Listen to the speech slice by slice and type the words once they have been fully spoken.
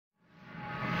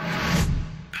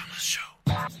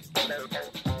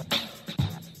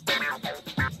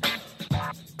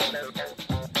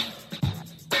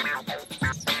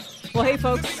Well, hey,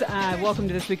 folks, welcome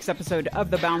to this week's episode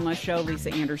of The Boundless Show.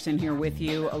 Lisa Anderson here with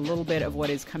you. A little bit of what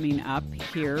is coming up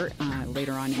here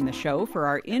later on in the show. For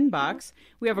our inbox,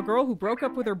 we have a girl who broke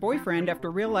up with her boyfriend after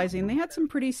realizing they had some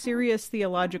pretty serious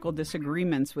theological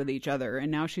disagreements with each other.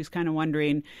 And now she's kind of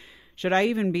wondering, should I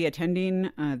even be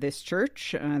attending this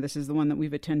church? This is the one that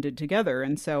we've attended together.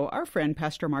 And so our friend,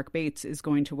 Pastor Mark Bates, is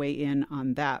going to weigh in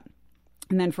on that.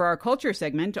 And then for our culture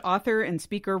segment, author and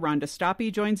speaker Rhonda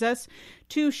Stoppe joins us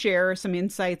to share some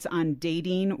insights on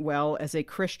dating well as a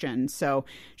Christian. So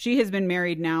she has been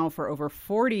married now for over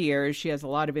 40 years. She has a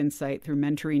lot of insight through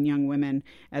mentoring young women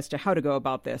as to how to go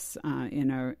about this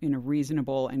in a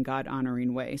reasonable and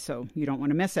God-honoring way. So you don't want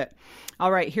to miss it.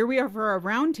 All right, here we are for our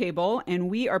roundtable, and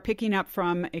we are picking up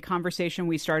from a conversation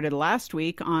we started last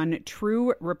week on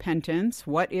true repentance.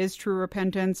 What is true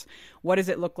repentance? What does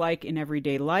it look like in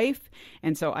everyday life?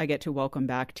 And so I get to welcome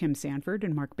back Tim Sanford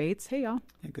and Mark Bates. Hey, y'all.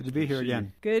 Hey, good to be here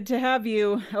again. Good to have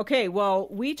you. Okay, well,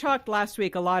 we talked last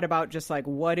week a lot about just like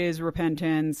what is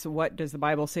repentance? What does the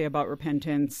Bible say about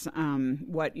repentance?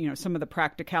 What, some of the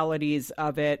practicalities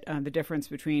of it, the difference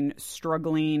between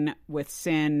struggling with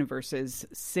sin versus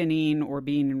sinning or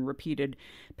being in repeated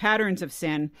patterns of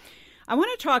sin. I want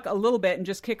to talk a little bit and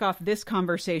just kick off this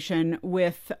conversation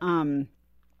with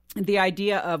the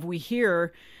idea of we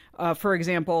hear for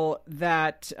example,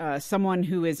 that someone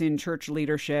who is in church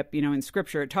leadership, in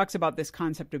Scripture, it talks about this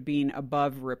concept of being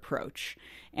above reproach.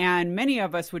 And many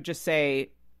of us would just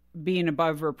say being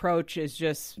above reproach is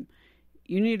just,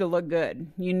 you need to look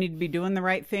good. You need to be doing the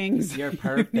right things. You're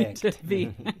perfect.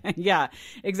 Yeah,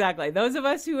 exactly. Those of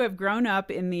us who have grown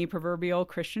up in the proverbial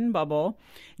Christian bubble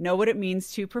know what it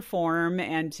means to perform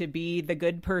and to be the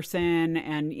good person.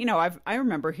 And, I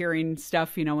remember hearing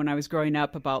stuff, when I was growing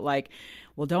up about like,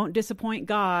 well, don't disappoint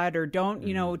God or don't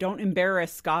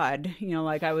embarrass God.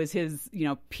 Like I was his,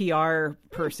 PR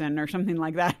person or something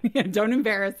like that. Don't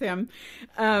embarrass him.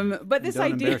 But this don't idea.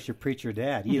 Don't embarrass your preacher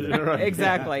dad either.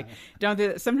 Exactly. Don't do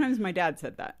that. Sometimes my dad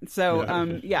said that.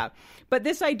 So, yeah. But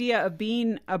this idea of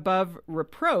being above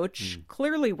reproach,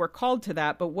 clearly we're called to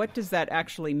that. But what does that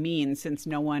actually mean since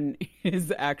no one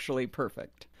is actually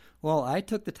perfect? Well, I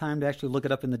took the time to actually look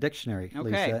it up in the dictionary,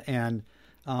 okay. Lisa. And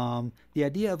the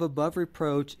idea of above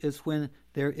reproach is when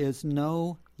there is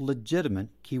no legitimate,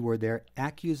 keyword there,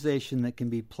 accusation that can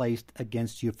be placed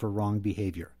against you for wrong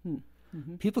behavior.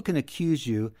 Mm-hmm. People can accuse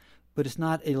you, but it's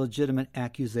not a legitimate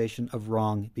accusation of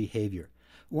wrong behavior.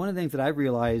 One of the things that I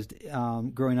realized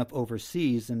growing up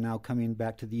overseas and now coming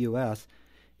back to the U.S.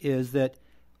 is that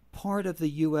part of the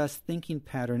U.S. thinking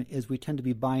pattern is we tend to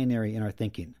be binary in our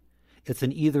thinking. It's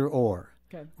an either or,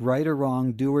 okay. Right or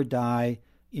wrong, do or die,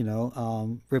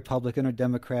 Republican or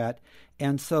Democrat.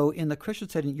 And so in the Christian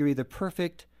setting, you're either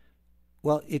perfect,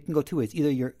 well, it can go two ways.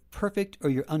 Either you're perfect or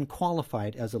you're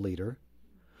unqualified as a leader,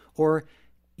 or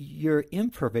you're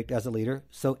imperfect as a leader,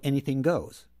 so anything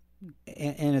goes.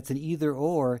 And it's an either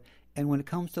or. And when it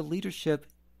comes to leadership,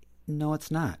 no,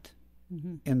 it's not.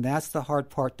 Mm-hmm. And that's the hard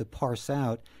part to parse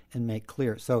out and make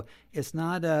clear. So it's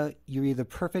not you're either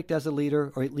perfect as a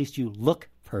leader, or at least you look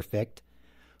perfect,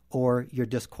 or you're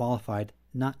disqualified.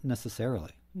 Not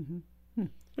necessarily. Mm-hmm.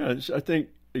 Yeah, I think,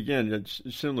 again, it's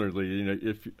similarly,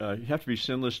 if you have to be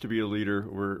sinless to be a leader,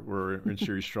 we're in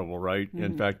serious trouble, right? Mm-hmm.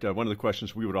 In fact, one of the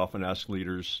questions we would often ask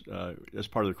leaders as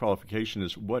part of the qualification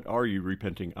is, what are you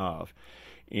repenting of?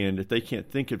 And if they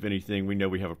can't think of anything, we know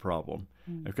we have a problem.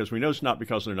 Mm-hmm. Because we know it's not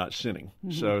because they're not sinning.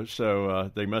 Mm-hmm. So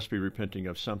they must be repenting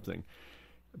of something.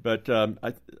 But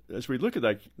as we look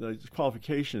at those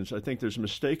qualifications, I think there's a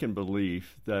mistaken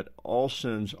belief that all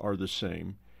sins are the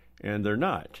same, and they're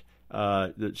not.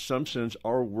 That some sins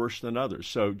are worse than others.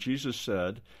 So Jesus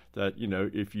said that,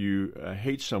 if you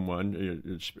hate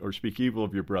someone or speak evil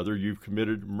of your brother, you've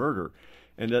committed murder.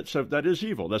 And that is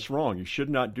evil. That's wrong. You should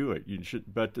not do it.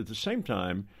 But at the same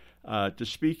time, to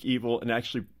speak evil and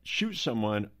actually shoot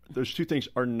someone, those two things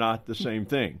are not the same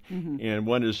thing. Mm-hmm. And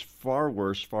one is far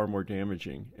worse, far more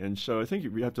damaging. And so I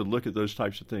think we have to look at those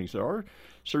types of things. There are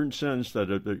certain sins that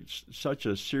are such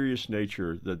a serious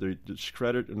nature that they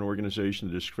discredit an organization,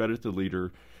 discredit the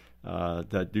leader,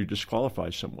 that do disqualify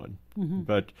someone. Mm-hmm.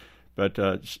 But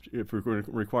if we're going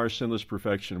to require sinless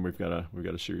perfection, we've got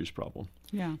a serious problem.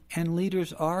 Yeah. And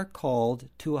leaders are called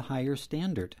to a higher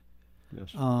standard. Yes.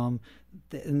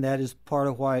 And that is part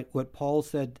of what Paul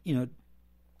said,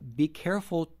 be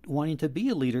careful wanting to be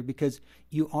a leader, because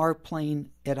you are playing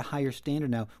at a higher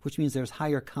standard now, which means there's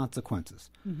higher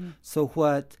consequences. Mm-hmm.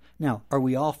 So now, are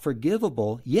we all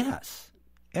forgivable? Yes.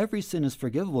 Every sin is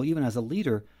forgivable, even as a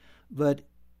leader, but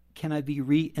can I be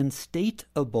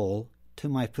reinstatable to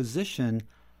my position?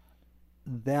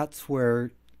 That's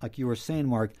where like you were saying,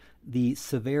 Mark, the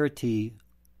severity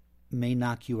may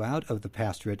knock you out of the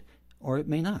pastorate, or it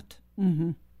may not.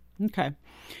 Okay.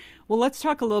 Well, let's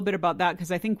talk a little bit about that,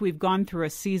 because I think we've gone through a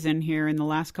season here in the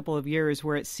last couple of years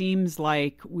where it seems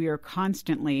like we are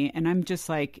constantly, and I'm just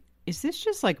like, is this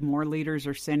just like more leaders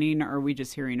are sinning, or are we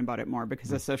just hearing about it more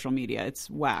because of social media? It's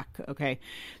whack. Okay.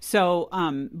 So,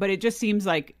 but it just seems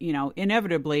like,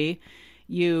 inevitably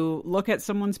you look at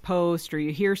someone's post or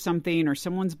you hear something or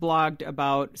someone's blogged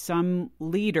about some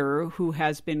leader who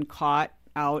has been caught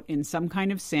out in some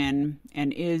kind of sin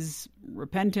and is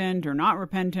repentant or not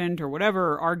repentant or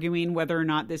whatever, or arguing whether or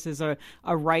not this is a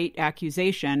right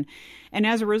accusation. And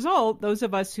as a result, those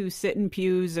of us who sit in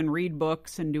pews and read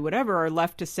books and do whatever are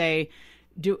left to say,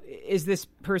 is this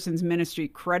person's ministry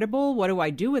credible? What do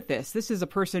I do with this? This is a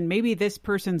person, maybe this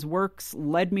person's works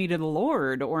led me to the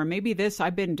Lord, or maybe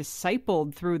I've been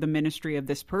discipled through the ministry of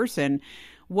this person.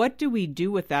 What do we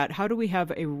do with that? How do we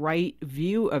have a right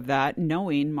view of that,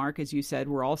 knowing, Mark, as you said,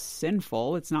 we're all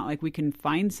sinful. It's not like we can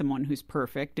find someone who's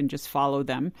perfect and just follow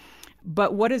them.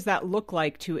 But what does that look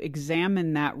like to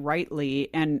examine that rightly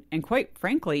and quite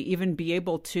frankly, even be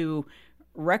able to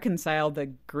reconcile the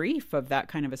grief of that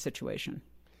kind of a situation?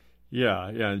 Yeah.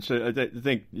 And so I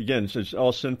think, again, so it's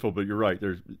all sinful, but you're right.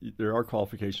 There are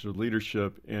qualifications of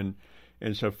leadership, and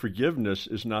so forgiveness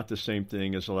is not the same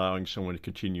thing as allowing someone to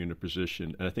continue in a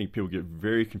position. And I think people get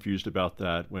very confused about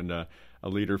that when a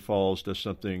leader does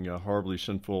something horribly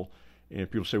sinful,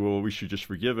 and people say, well, we should just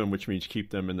forgive them, which means keep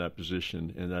them in that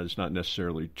position. And that is not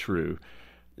necessarily true.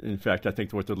 In fact, I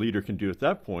think what the leader can do at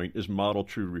that point is model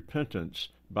true repentance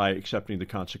by accepting the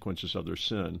consequences of their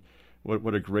sin.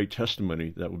 What a great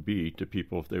testimony that would be to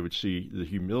people if they would see the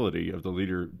humility of the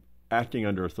leader acting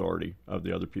under authority of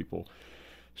the other people.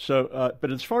 So,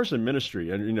 but as far as the ministry,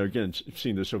 and again, I've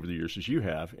seen this over the years as you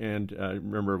have, and I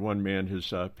remember one man,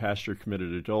 his pastor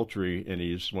committed adultery, and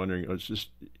he's wondering, is this,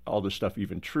 all this stuff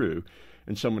even true?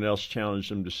 And someone else challenged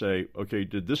him to say, okay,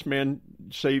 did this man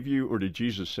save you, or did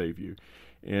Jesus save you?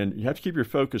 And you have to keep your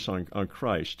focus on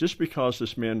Christ. Just because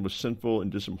this man was sinful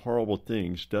and did some horrible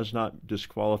things does not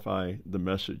disqualify the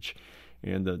message.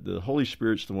 And the Holy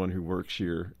Spirit's the one who works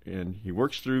here, and he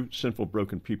works through sinful,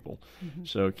 broken people. Mm-hmm.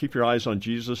 So keep your eyes on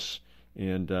Jesus,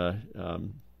 and know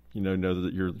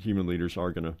that your human leaders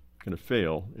are going to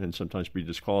fail and sometimes be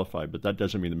disqualified, but that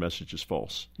doesn't mean the message is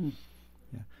false.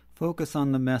 Yeah. Focus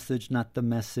on the message, not the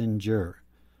messenger.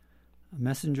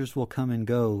 Messengers will come and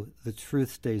go. The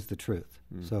truth stays the truth.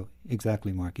 So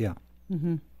exactly, Mark. Yeah.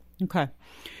 Mm-hmm. Okay.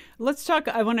 Let's talk.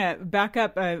 I want to back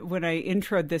up. When I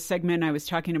introed this segment, I was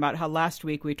talking about how last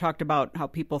week we talked about how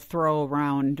people throw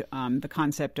around the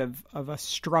concept of a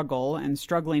struggle and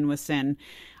struggling with sin.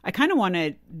 I kind of want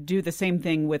to do the same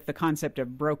thing with the concept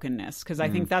of brokenness, because I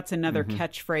think that's another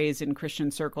catchphrase in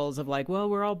Christian circles of like, well,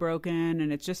 we're all broken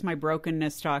and it's just my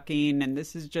brokenness talking. And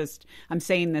this is just, I'm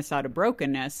saying this out of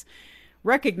brokenness,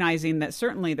 recognizing that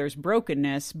certainly there's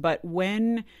brokenness, but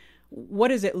what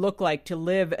does it look like to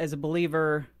live as a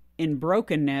believer in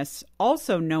brokenness,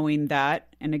 also knowing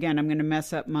that, and again, I'm going to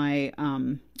mess up my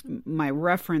my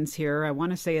reference here. I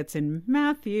want to say it's in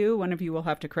Matthew. One of you will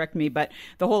have to correct me, but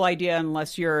the whole idea,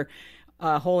 unless your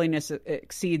holiness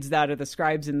exceeds that of the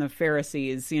scribes and the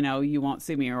Pharisees, you won't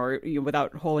see me, or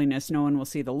without holiness, no one will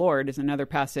see the Lord, is another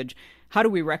passage. How do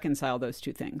we reconcile those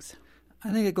two things?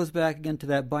 I think it goes back again to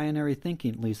that binary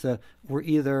thinking, Lisa. We're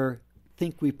either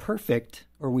think we're perfect,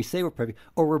 or we say we're perfect,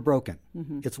 or we're broken.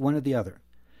 Mm-hmm. It's one or the other.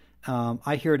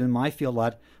 I hear it in my field a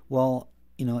lot. Well,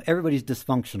 everybody's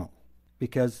dysfunctional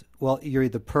because, well, you're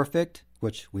either perfect,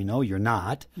 which we know you're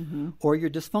not, or you're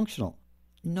dysfunctional.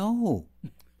 No,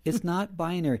 it's not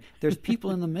binary. There's people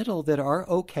in the middle that are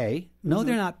okay. No,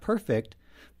 they're not perfect,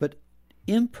 but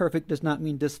imperfect does not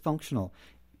mean dysfunctional.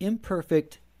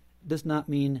 Imperfect does not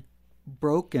mean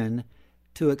broken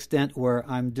to an extent where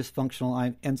I'm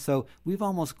dysfunctional. And so we've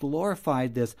almost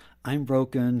glorified this, I'm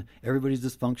broken, everybody's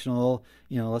dysfunctional,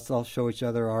 let's all show each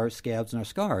other our scabs and our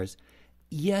scars.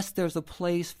 Yes, there's a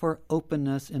place for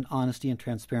openness and honesty and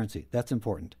transparency. That's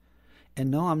important. And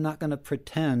no, I'm not going to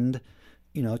pretend,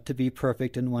 to be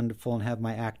perfect and wonderful and have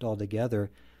my act all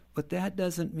together. But that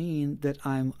doesn't mean that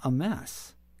I'm a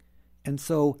mess. And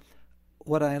so a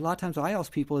lot of times I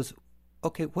ask people is,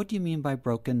 okay, what do you mean by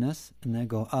brokenness? And they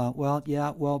go,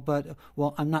 but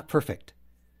I'm not perfect.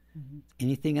 Mm-hmm.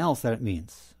 Anything else that it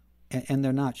means? And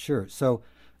they're not sure. So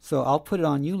I'll put it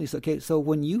on you, Lisa. Okay, so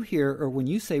when you hear or when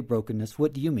you say brokenness,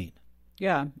 what do you mean?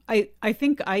 Yeah, I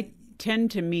think I tend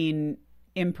to mean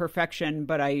imperfection,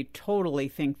 but I totally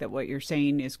think that what you're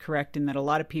saying is correct, and that a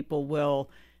lot of people will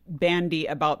bandy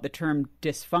about the term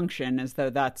dysfunction as though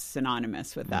that's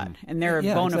synonymous with that. And there are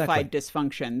bona fide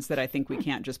dysfunctions that I think we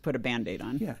can't just put a Band-Aid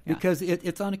on. Yeah, because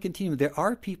it's on a continuum. There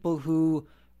are people who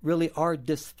really are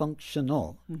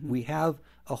dysfunctional. We have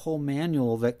a whole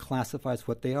manual that classifies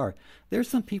what they are. There's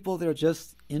some people that are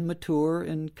just immature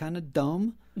and kind of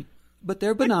dumb, but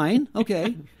they're benign,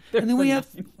 okay. And then we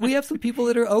have some people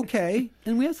that are okay,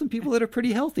 and we have some people that are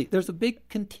pretty healthy. There's a big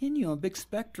continuum, a big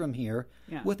spectrum here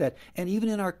with that. And even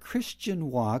in our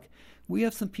Christian walk, we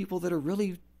have some people that are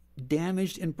really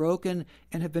damaged and broken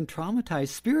and have been traumatized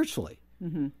spiritually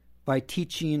by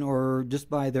teaching or just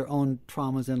by their own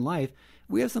traumas in life.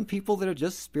 We have some people that are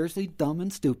just spiritually dumb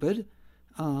and stupid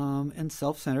and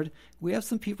self-centered. We have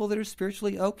some people that are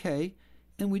spiritually okay,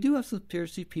 and we do have some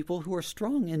spiritually people who are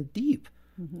strong and deep.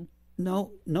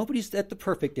 No, nobody's at the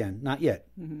perfect end, not yet,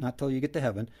 not till you get to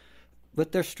heaven,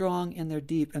 but they're strong and they're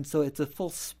deep, and so it's a full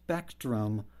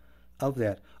spectrum of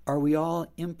that. Are we all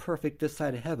imperfect this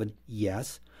side of heaven?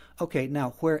 Yes. Okay,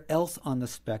 now where else on the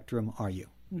spectrum are you?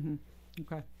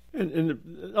 Okay.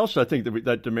 And also, I think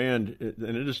that demand,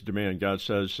 and it is a demand. God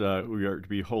says we are to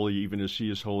be holy even as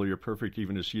He is holy, or perfect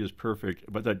even as He is perfect.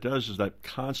 What that does is that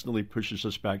constantly pushes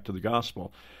us back to the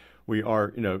gospel. We are,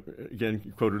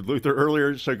 again, quoted Luther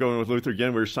earlier, so going with Luther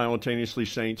again, we're simultaneously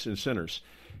saints and sinners.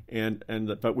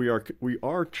 But we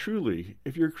are truly,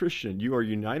 if you're a Christian, you are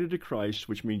united to Christ,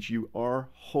 which means you are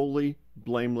holy,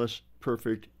 blameless,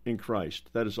 perfect in Christ.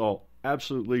 That is all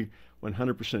absolutely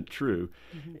 100% true.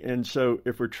 And so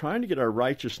if we're trying to get our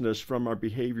righteousness from our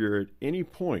behavior at any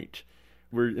point,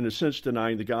 we're in a sense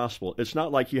denying the gospel. It's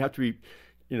not like you have to be,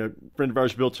 a friend of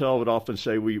ours, Bill Tell, would often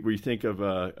say we think of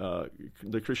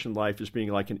the Christian life as being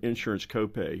like an insurance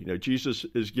copay. Jesus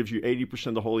gives you 80%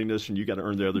 of the holiness, and you got to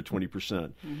earn the other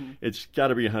 20%. It's got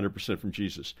to be 100% from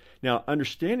Jesus. Now,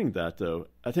 understanding that, though,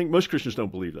 I think most Christians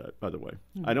don't believe that, by the way.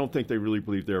 I don't think they really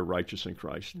believe they're righteous in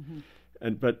Christ.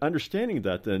 But understanding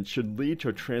that then should lead to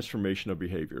a transformation of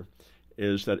behavior,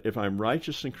 is that if I'm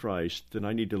righteous in Christ, then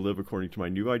I need to live according to my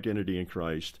new identity in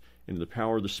Christ and the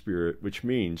power of the Spirit, which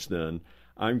means then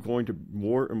I'm going to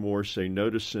more and more say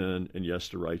no to sin and yes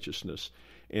to righteousness.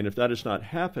 And if that is not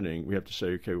happening, we have to say,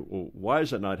 okay, well, why is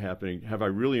that not happening? Have I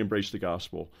really embraced the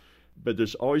gospel? But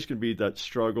there's always going to be that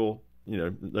struggle,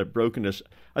 that brokenness.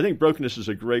 I think brokenness is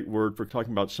a great word for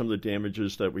talking about some of the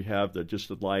damages that we have that just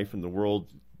the life and the world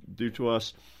do to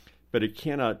us, but it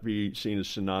cannot be seen as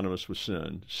synonymous with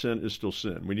sin. Sin is still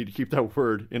sin. We need to keep that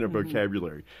word in our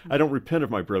vocabulary. I don't repent of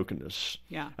my brokenness.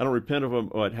 I don't repent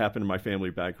of what happened in my family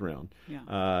background.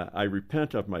 I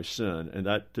repent of my sin, and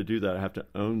to do that, I have to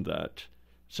own that.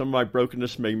 Some of my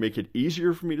brokenness may make it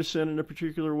easier for me to sin in a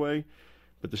particular way,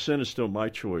 but the sin is still my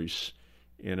choice,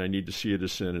 and I need to see it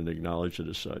as sin and acknowledge it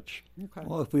as such. Okay.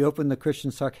 Well, if we open the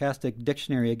Christian Sarcastic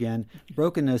Dictionary again,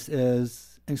 brokenness is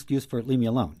an excuse for leave me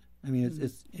alone. I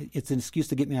mean, it's an excuse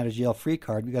to get me out of jail free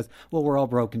card because, well, we're all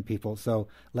broken people, so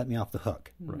let me off the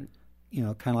hook. Right.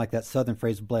 Kind of like that Southern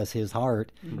phrase, bless his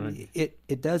heart. Right.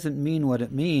 It doesn't mean what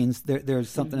it means. There's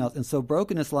something else. And so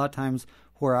brokenness, a lot of times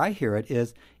where I hear it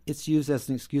is it's used as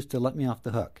an excuse to let me off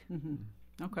the hook.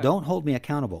 Okay. Don't hold me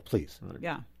accountable, please. Right.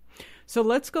 Yeah. So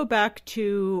let's go back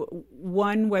to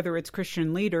whether it's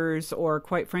Christian leaders or,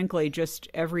 quite frankly, just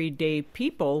everyday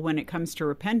people when it comes to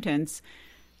repentance.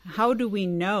 How do we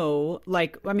know,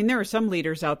 there are some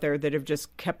leaders out there that have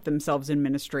just kept themselves in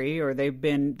ministry, or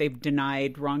they've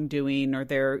denied wrongdoing, or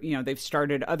they've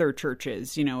started other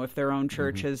churches, if their own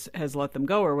church has let them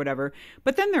go or whatever.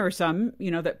 But then there are some,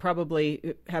 that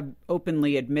probably have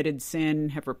openly admitted sin,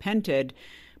 have repented.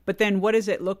 But then what does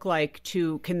it look like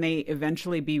can they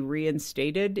eventually be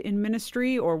reinstated in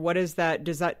ministry? Or what is that?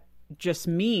 Does that just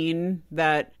mean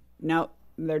that, no,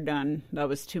 they're done. That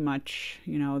was too much.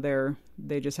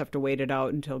 They just have to wait it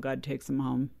out until God takes them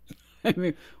home. I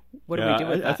mean, what do we do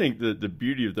with that? I think the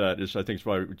beauty of that is, I think it's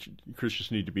why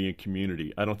Christians need to be in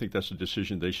community. I don't think that's a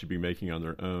decision they should be making on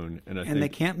their own. And they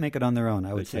can't make it on their own,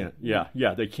 I would say. Can't.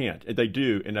 Yeah, they can't. They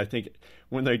do. And I think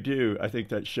when they do, I think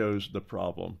that shows the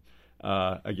problem.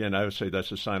 Again, I would say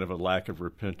that's a sign of a lack of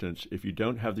repentance. If you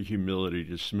don't have the humility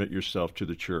to submit yourself to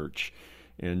the church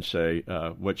and say,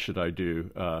 what should I do?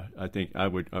 I think I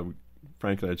would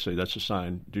frankly, I'd say that's a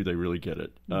sign. Do they really get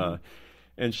it?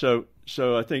 And so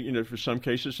I think, for some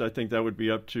cases, I think that would be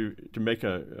up to make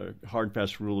a hard and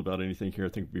fast rule about anything here. I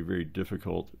think would be very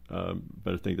difficult.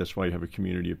 But I think that's why you have a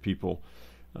community of people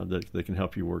that can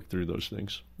help you work through those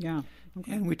things. Yeah.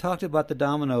 Okay. And we talked about the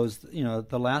dominoes,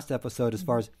 the last episode, as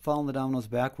far as following the dominoes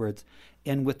backwards.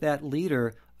 And with that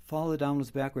leader, follow the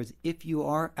dominoes backwards. If you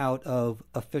are out of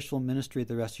official ministry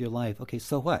the rest of your life, okay,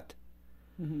 so what?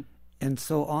 And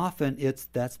so often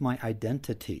that's my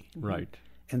identity. Right.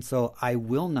 And so I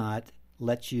will not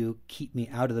let you keep me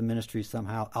out of the ministry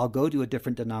somehow. I'll go to a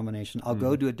different denomination. I'll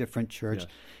go to a different church. Yes.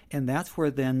 And that's where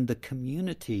then the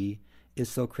community is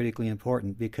so critically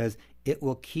important, because it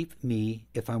will keep me,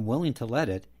 if I'm willing to let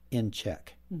it, in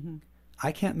check.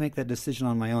 I can't make that decision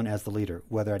on my own as the leader,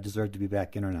 whether I deserve to be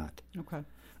back in or not. Okay.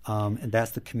 And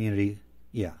that's the community.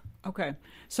 Yeah. Okay.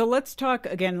 So let's talk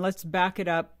again. Let's back it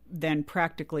up then,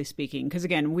 practically speaking, because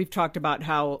again, we've talked about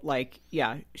how, like,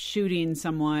 shooting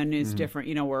someone is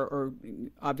different, or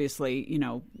obviously,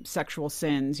 sexual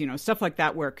sins, stuff like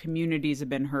that, where communities have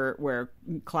been hurt, where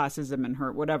classes have been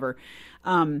hurt, whatever.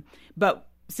 But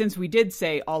since we did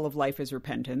say all of life is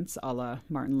repentance, a la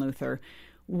Martin Luther,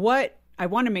 I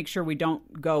want to make sure we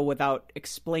don't go without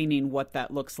explaining what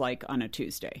that looks like on a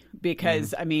Tuesday.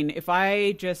 Because, I mean, if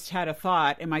I just had a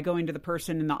thought, am I going to the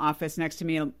person in the office next to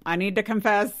me? I need to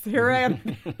confess. Here I am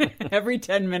every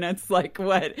 10 minutes. Like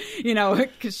what?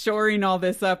 Shoring all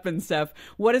this up and stuff.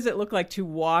 What does it look like to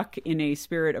walk in a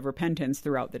spirit of repentance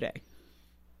throughout the day?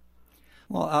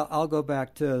 Well, I'll go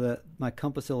back to my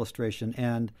compass illustration.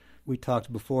 And we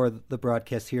talked before the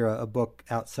broadcast here, a book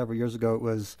out several years ago. It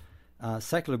was a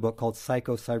secular book called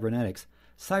Psycho-Cybernetics.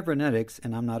 Cybernetics,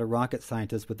 and I'm not a rocket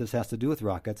scientist, but this has to do with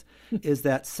rockets, is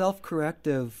that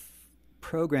self-corrective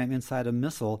program inside a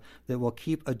missile that will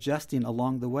keep adjusting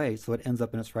along the way so it ends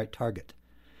up in its right target.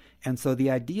 And so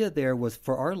the idea there was,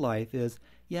 for our life is,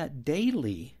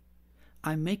 daily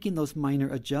I'm making those minor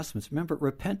adjustments. Remember,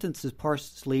 repentance is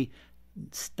partially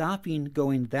stopping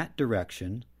going that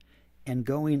direction and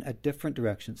going a different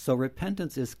direction. So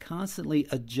repentance is constantly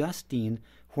adjusting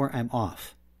where I'm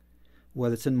off,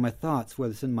 whether it's in my thoughts,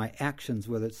 whether it's in my actions,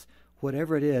 whether it's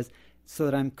whatever it is, so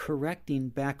that I'm correcting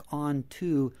back on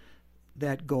to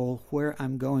that goal where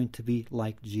I'm going to be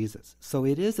like Jesus. So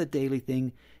it is a daily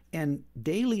thing, and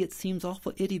daily it seems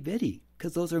awful itty-bitty,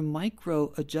 because those are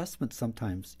micro adjustments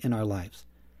sometimes in our lives.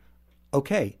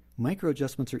 Okay, micro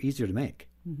adjustments are easier to make,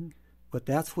 but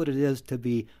that's what it is to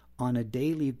be on a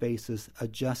daily basis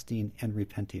adjusting and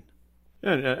repenting.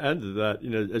 And add to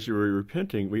that, as you were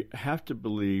repenting, we have to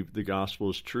believe the gospel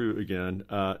is true again,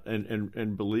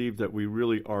 and believe that we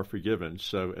really are forgiven.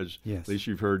 So, as at least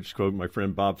you've heard, quote my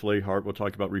friend Bob Flahart, we'll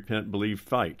talk about repent, believe,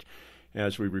 fight.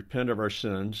 As we repent of our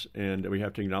sins, and we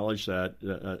have to acknowledge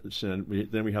that sin,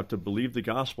 then we have to believe the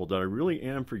gospel, that I really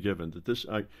am forgiven.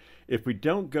 That if we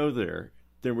don't go there,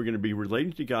 then we're going to be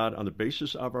relating to God on the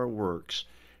basis of our works.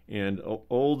 And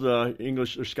old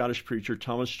English or Scottish preacher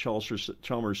Thomas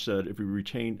Chalmers said, if we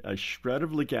retain a shred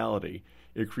of legality,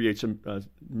 it creates a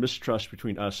mistrust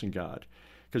between us and God.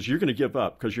 Because you're going to give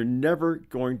up, because you're never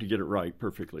going to get it right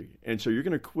perfectly. And so you're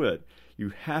going to quit.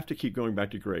 You have to keep going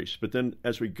back to grace. But then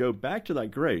as we go back to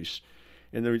that grace,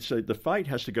 and then we say the fight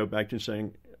has to go back to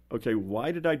saying, okay,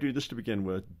 why did I do this to begin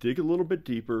with? Dig a little bit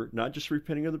deeper, not just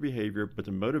repenting of the behavior, but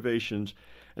the motivations.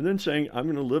 And then saying, I'm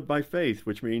going to live by faith,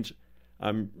 which means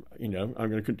I'm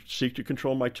going to seek to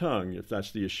control my tongue if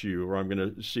that's the issue, or I'm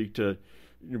going to seek to,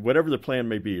 whatever the plan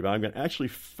may be, but I'm going to actually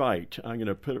fight. I'm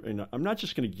not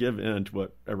just going to give in to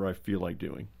whatever I feel like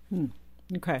doing.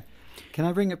 Okay. Can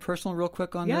I bring it personal real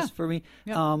quick on this for me?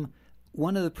 Yeah.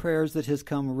 One of the prayers that has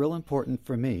come real important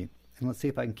for me, and let's see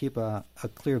if I can keep a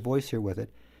clear voice here with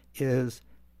it, is,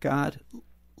 God,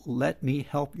 let me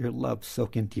help your love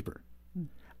soak in deeper.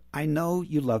 I know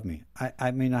you love me.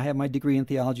 I mean, I have my degree in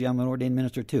theology. I'm an ordained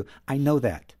minister too. I know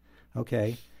that,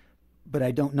 okay? But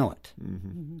I don't know it.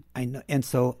 I know, and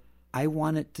so I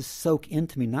want it to soak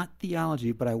into me, not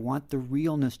theology, but I want the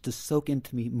realness to soak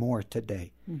into me more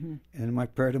today. And my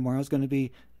prayer tomorrow is going to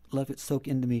be, let it soak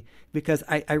into me, because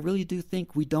I really do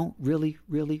think we don't really,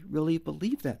 really, really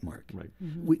believe that, Mark. Right.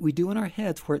 We do in our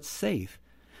heads where it's safe.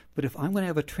 But if I'm going to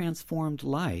have a transformed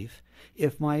life,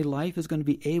 if my life is going to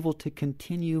be able to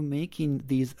continue making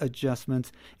these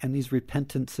adjustments and these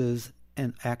repentances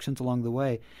and actions along the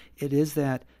way, it is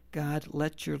that, God,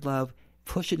 let your love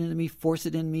push it into me, force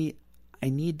it in me. I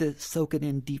need to soak it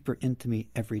in deeper into me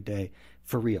every day,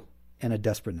 for real, and a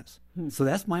desperateness. So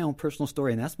that's my own personal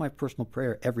story, and that's my personal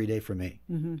prayer every day for me.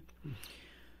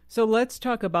 So let's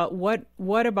talk about what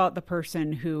about the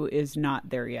person who is not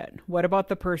there yet? What about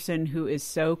the person who is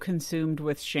so consumed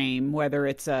with shame, whether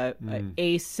it's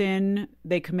a sin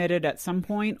they committed at some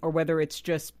point, or whether it's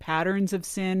just patterns of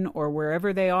sin, or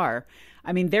wherever they are?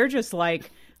 I mean, they're just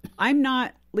like, I'm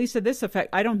not, Lisa, this effect,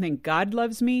 I don't think God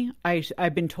loves me.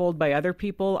 I've been told by other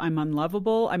people I'm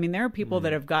unlovable. I mean, there are people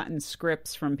that have gotten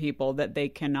scripts from people that they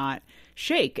cannot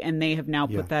shake, and they have now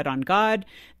put that on God.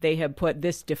 They have put,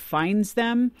 this defines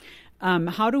them.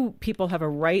 How do people have a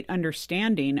right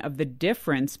understanding of the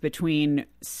difference between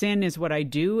sin is what I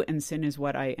do and sin is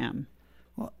what I am?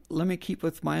 Well, let me keep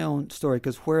with my own story,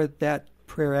 because where that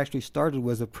prayer actually started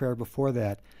was a prayer before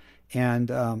that. And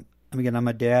again, I'm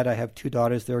a dad. I have 2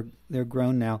 daughters. They're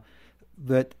grown now.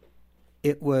 But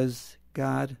it was,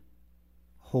 God,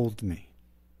 hold me.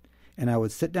 And I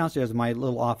would sit downstairs. My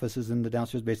little office is in the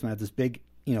downstairs basement. I had this big,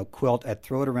 quilt. I'd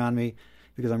throw it around me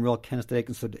because I'm real kinesthetic,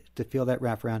 and so to feel that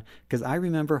wrap around. Because I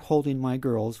remember holding my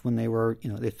girls when they were,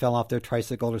 they fell off their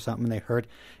tricycle or something, and they hurt,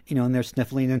 and they're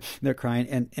sniffling and they're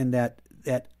crying, and that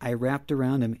I wrapped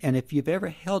around them. And if you've ever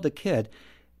held a kid,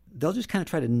 they'll just kind of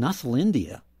try to nuzzle into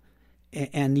you,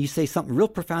 and you say something real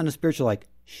profound and spiritual, like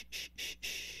shh, shh, shh,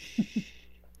 shh,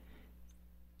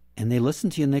 and they listen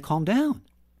to you and they calm down.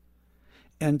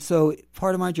 And so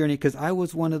part of my journey, because I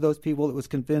was one of those people that was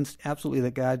convinced absolutely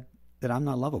that I'm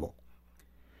not lovable.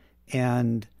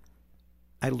 And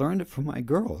I learned it from my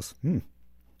girls. And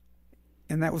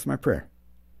that was my prayer.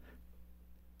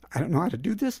 I don't know how to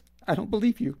do this. I don't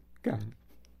believe you, God.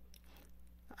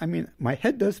 I mean, my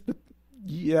head does, but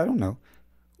I don't know.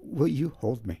 Will you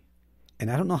hold me?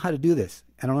 And I don't know how to do this.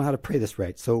 I don't know how to pray this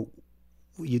right. So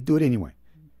will you do it anyway?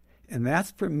 And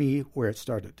that's for me where it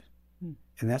started.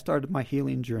 And that started my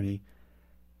healing journey,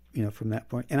 from that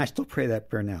point. And I still pray that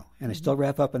prayer now. And I still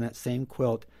wrap up in that same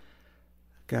quilt,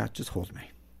 God, just hold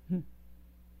me.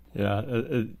 Yeah,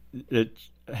 it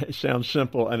sounds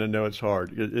simple, and I know it's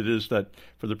hard. It is that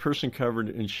for the person covered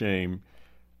in shame,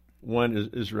 one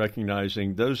is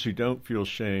recognizing those who don't feel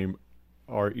shame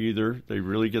are either they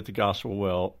really get the gospel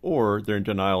well, or they're in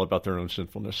denial about their own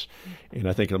sinfulness. And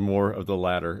I think more of the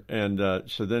latter. And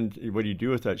so then what do you do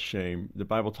with that shame? The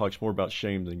Bible talks more about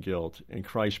shame than guilt, and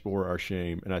Christ bore our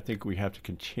shame. And I think we have to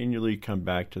continually come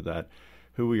back to that,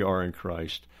 who we are in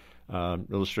Christ.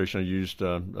 Illustration I used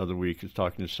the other week is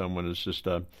talking to someone is just,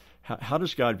 how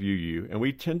does God view you? And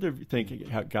we tend to think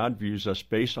how God views us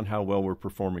based on how well we're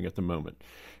performing at the moment.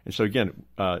 And so again,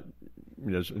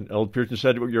 as an old Puritan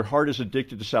said, your heart is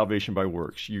addicted to salvation by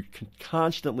works. You can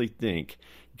constantly think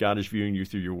God is viewing you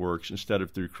through your works instead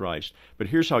of through Christ. But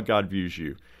here's how God views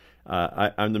you.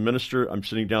 I'm the minister. I'm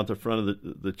sitting down at the front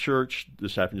of the church.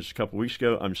 This happened just a couple weeks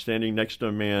ago. I'm standing next to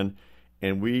a man,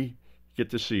 and we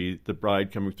get to see the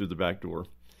bride coming through the back door.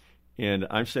 And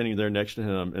I'm standing there next to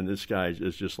him, and this guy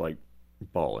is just like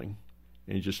bawling.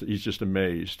 And he's just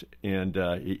amazed. And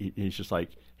he's just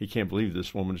like, he can't believe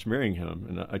this woman is marrying him.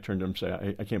 And I turned to him and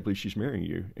say, I can't believe she's marrying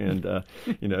you. And,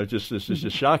 this is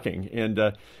just shocking. And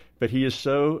but he is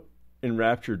so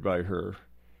enraptured by her.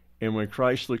 And when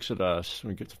Christ looks at us,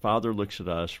 when the Father looks at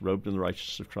us, robed in the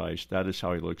righteousness of Christ, that is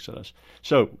how he looks at us.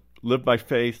 So live by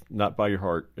faith, not by your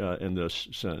heart in this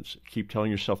sense. Keep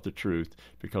telling yourself the truth,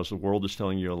 because the world is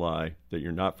telling you a lie, that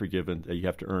you're not forgiven, that you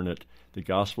have to earn it. The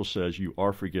gospel says you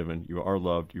are forgiven, you are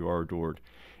loved, you are adored.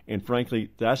 And frankly,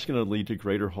 that's going to lead to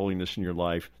greater holiness in your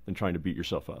life than trying to beat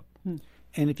yourself up.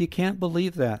 And if you can't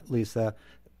believe that, Lisa,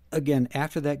 again,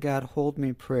 after that God hold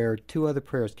me prayer, 2 other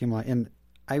prayers came on. And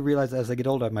I realized as I get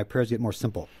older, my prayers get more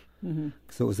simple.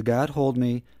 So it was the God hold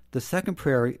me. The second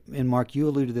prayer, and Mark, you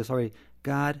alluded to this already,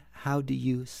 God, how do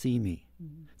you see me?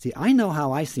 See, I know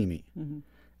how I see me.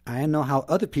 I know how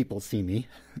other people see me,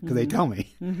 because they tell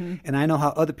me. And I know how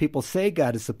other people say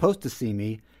God is supposed to see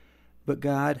me. But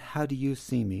God, how do you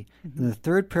see me? And the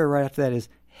third prayer right after that is,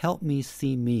 help me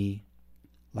see me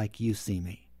like you see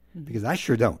me. Because I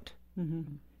sure don't.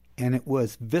 And it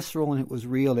was visceral and it was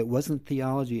real. It wasn't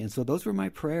theology. And so those were my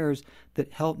prayers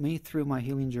that helped me through my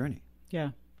healing journey. Yeah.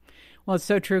 Well, it's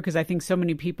so true, because I think so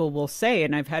many people will say,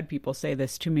 and I've had people say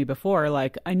this to me before,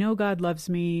 like, I know God loves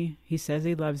me. He says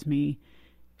he loves me.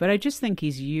 But I just think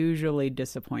he's usually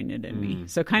disappointed in me.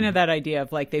 So kind of that idea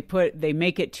of like they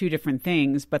make it 2 different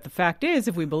things. But the fact is,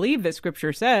 if we believe that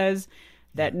Scripture says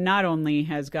that not only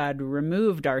has God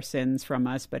removed our sins from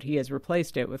us, but he has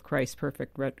replaced it with Christ's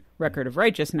perfect record of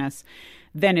righteousness,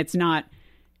 then it's not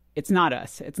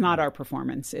us. It's not our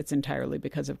performance. It's entirely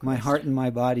because of Christ. My heart and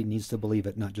my body needs to believe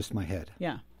it, not just my head.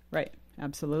 Yeah, right.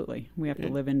 Absolutely. We have to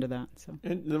live into that. So.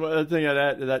 And the other thing I'd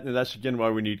add to that, and that's again why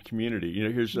we need community.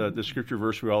 Here's the scripture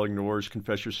verse we all ignore is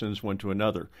confess your sins one to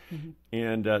another.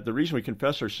 And the reason we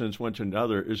confess our sins one to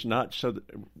another is not so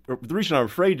the reason I'm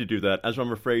afraid to do that is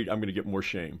I'm afraid I'm going to get more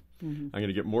shame. I'm going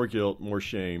to get more guilt, more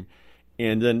shame.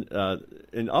 And then,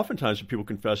 and oftentimes when people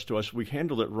confess to us, we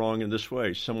handle it wrong in this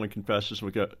way. Someone confesses and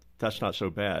we go, that's not so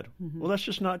bad. Well, that's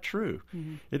just not true.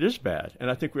 It is bad.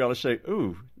 And I think we ought to say,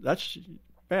 ooh, that's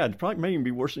bad. It probably may even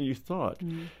be worse than you thought.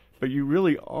 But you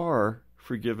really are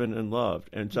forgiven and loved.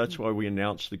 And that's why we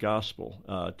announce the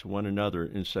gospel to one another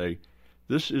and say,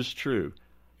 this is true.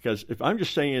 Because if I'm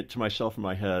just saying it to myself in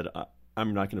my head,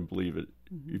 I'm not going to believe it.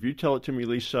 Mm-hmm. If you tell it to me,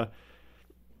 Lisa,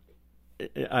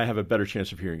 I have a better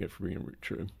chance of hearing it for being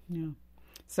true. Yeah.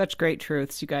 Such great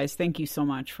truths, you guys. Thank you so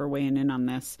much for weighing in on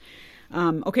this.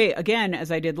 Okay, again,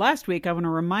 as I did last week, I want to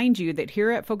remind you that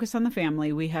here at Focus on the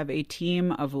Family, we have a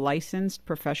team of licensed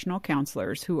professional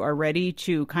counselors who are ready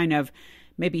to kind of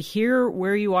maybe hear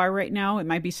where you are right now. It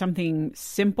might be something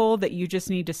simple that you just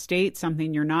need to state,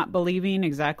 something you're not believing,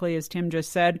 exactly as Tim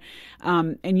just said.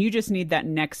 And you just need that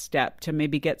next step to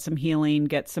maybe get some healing,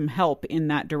 get some help in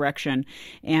that direction.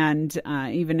 And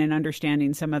even in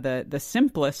understanding some of the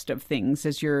simplest of things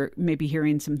as you're maybe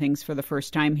hearing some things for the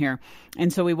first time here.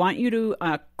 And so we want you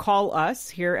to call us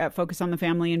here at Focus on the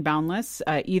Family and Boundless,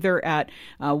 either at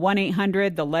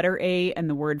 1-800, the letter A and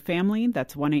the word family.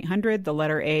 That's 1-800, the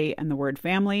letter A and the word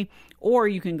family, or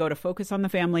you can go to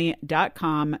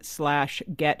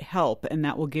focusonthefamily.com/get help, and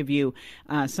that will give you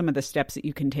some of the steps that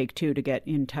you can take too to get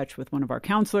in touch with one of our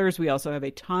counselors. We also have a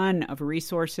ton of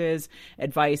resources,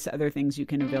 advice, other things you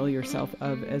can avail yourself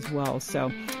of as well.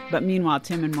 So, but meanwhile,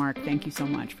 Tim and Mark, thank you so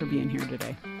much for being here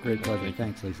today. Great pleasure.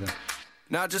 Thanks, Lisa.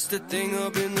 Not just a thing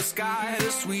up in the sky,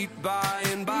 the sweet by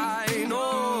and by.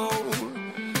 No,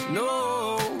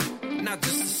 not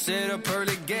just a set of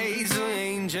pearly gates of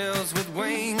angels with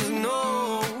wings.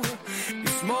 No,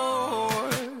 it's more.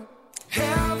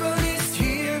 Heaven is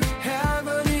here,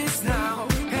 heaven is now.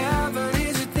 Heaven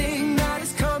is a thing that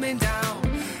is coming down.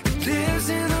 It lives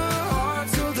in the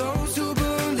hearts of those who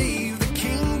believe. The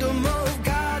kingdom of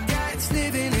God that's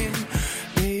living in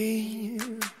me.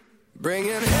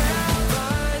 Bringing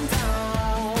heaven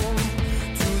down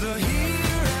to the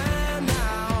here and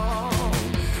now.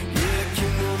 Yeah, the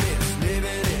kingdom is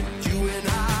living in you and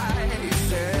I.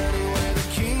 It's anywhere the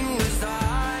king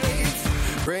resides.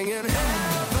 Bringing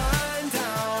heaven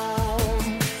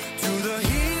down to the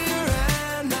here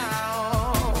and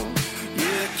now. Yeah,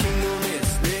 the kingdom is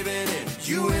living in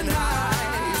you and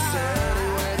I. It's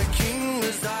anywhere the king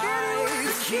resides.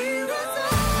 The king resides.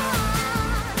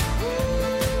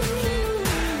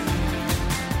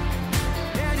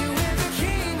 Anywhere the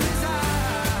king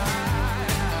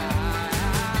resides.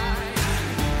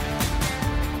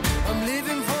 I'm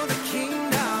living for the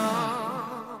kingdom.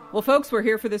 Well, folks, we're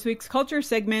here for this week's culture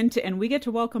segment, and we get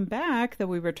to welcome back, that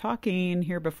we were talking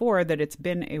here before, that it's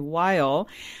been a while,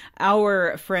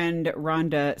 our friend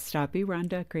Rhonda Stoppe.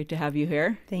 Rhonda, great to have you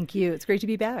here. Thank you. It's great to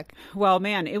be back. Well,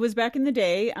 man, it was back in the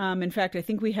day. In fact, I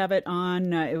think we have it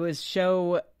on, it was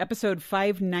show episode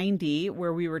 590,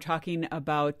 where we were talking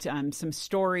about some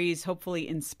stories, hopefully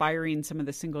inspiring some of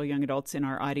the single young adults in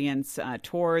our audience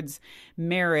towards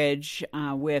marriage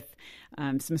with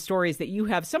some stories that you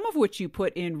have, some of which you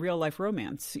put in Real Life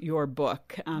Romance, your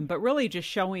book, but really just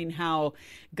showing how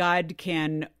God's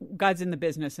in the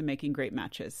business of making great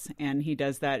matches, and he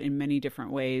does that in many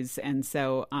different ways. And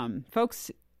so,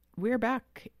 folks, we're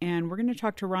back, and we're going to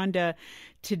talk to Rhonda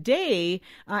today.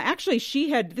 Actually,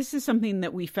 this is something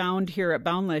that we found here at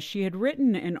Boundless. She had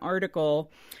written an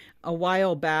article a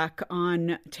while back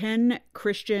on 10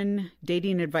 Christian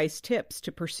dating advice tips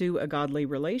to pursue a godly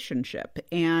relationship.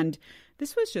 And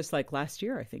this was just like last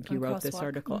year, I think you wrote this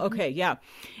article. Mm-hmm. Okay, yeah.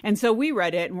 And so we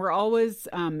read it, and we're always,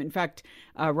 in fact,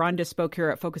 Rhonda spoke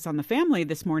here at Focus on the Family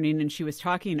this morning, and she was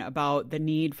talking about the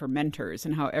need for mentors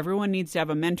and how everyone needs to have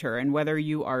a mentor. And whether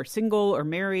you are single or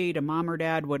married, a mom or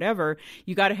dad, whatever,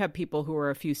 you got to have people who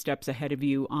are a few steps ahead of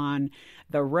you on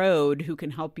the road who can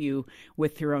help you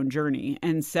with your own journey.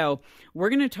 And so we're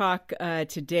going to talk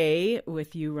today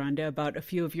with you, Rhonda, about a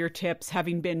few of your tips,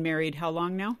 having been married how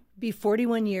long now? Be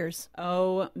 41 years.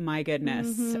 Oh my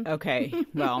goodness. Mm-hmm. Okay.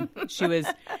 Well,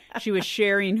 she was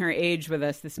sharing her age with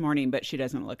us this morning, but she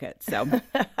doesn't look it. So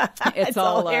it's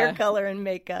all hair color and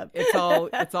makeup. It's all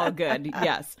good.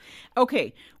 Yes.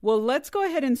 Okay. Well, let's go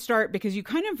ahead and start, because you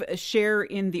kind of share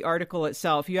in the article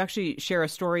itself. You actually share a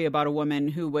story about a woman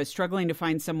who was struggling to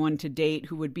find someone to date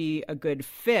who would be a good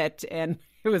fit, and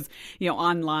it was,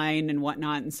 online and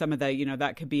whatnot, and some of the,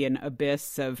 that could be an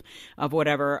abyss of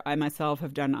whatever. I myself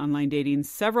have done online dating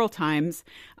several times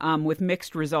with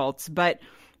mixed results, but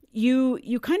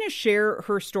you kind of share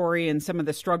her story and some of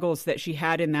the struggles that she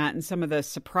had in that, and some of the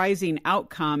surprising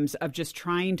outcomes of just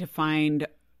trying to find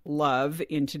love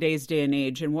in today's day and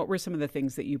age. And what were some of the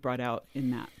things that you brought out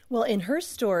in that? Well, in her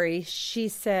story, she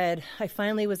said, I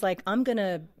finally was like, I'm going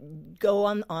to go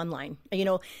online.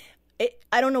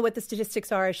 I don't know what the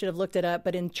statistics are. I should have looked it up.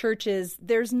 But in churches,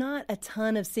 there's not a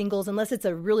ton of singles, unless it's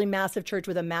a really massive church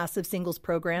with a massive singles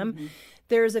program. Mm-hmm.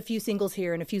 There's a few singles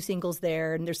here and a few singles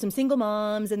there. And there's some single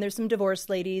moms and there's some divorced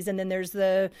ladies. And then there's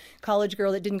the college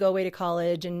girl that didn't go away to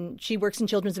college and she works in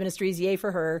children's ministries. Yay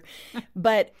for her.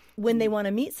 But when they want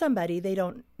to meet somebody, they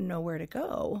don't know where to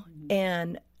go. Mm-hmm.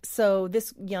 And so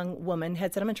this young woman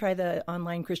had said, I'm going to try the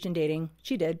online Christian dating.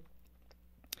 She did.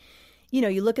 You know,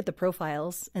 you look at the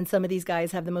profiles and some of these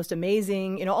guys have the most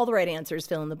amazing, you know, all the right answers,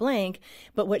 fill in the blank.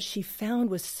 But what she found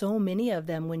was so many of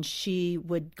them, when she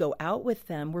would go out with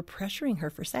them, were pressuring her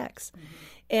for sex. Mm-hmm.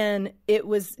 And it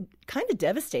was kind of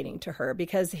devastating to her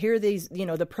because here these, you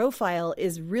know, the profile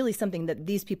is really something that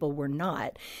these people were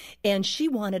not. And she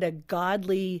wanted a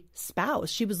godly spouse.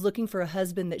 She was looking for a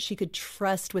husband that she could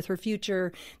trust with her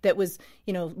future, that was,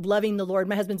 you know, loving the Lord.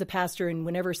 My husband's a pastor, and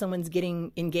whenever someone's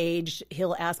getting engaged,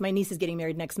 he'll ask, my niece is getting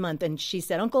married next month. And she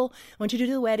said, Uncle, I want you to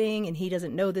do the wedding. And he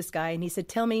doesn't know this guy. And he said,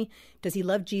 tell me, does he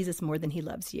love Jesus more than he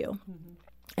loves you? Mm-hmm.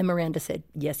 And Miranda said,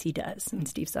 yes, he does. And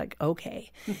Steve's like,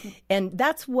 okay. And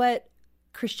that's what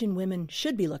Christian women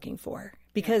should be looking for.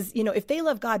 Because, you know, if they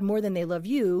love God more than they love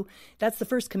you, that's the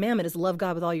first commandment, is love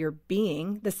God with all your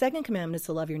being. The second commandment is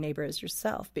to love your neighbor as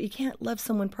yourself. But you can't love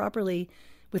someone properly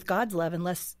with God's love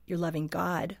unless you're loving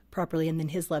God properly, and then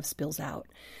his love spills out.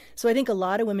 So I think a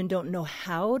lot of women don't know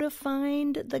how to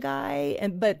find the guy,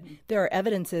 but there are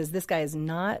evidences this guy is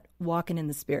not walking in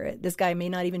the Spirit. This guy may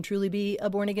not even truly be a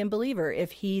born-again believer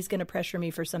if he's going to pressure me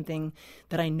for something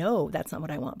that I know that's not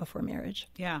what I want before marriage.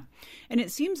 Yeah. And it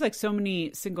seems like so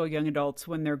many single young adults,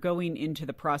 when they're going into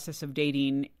the process of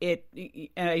dating,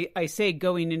 I say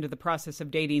going into the process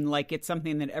of dating like it's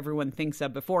something that everyone thinks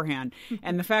of beforehand.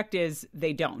 And the fact is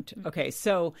they don't. Okay,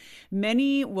 so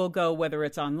many will go, whether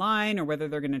it's online or whether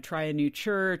they're going to try a new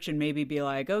church and maybe be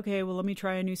like, okay, well, let me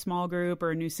try a new small group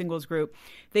or a new singles group.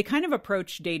 They kind of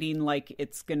approach dating like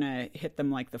it's going to hit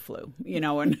them like the flu, you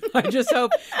know, and I just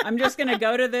hope I'm just going to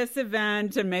go to this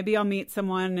event and maybe I'll meet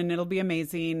someone and it'll be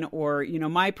amazing. Or, you know,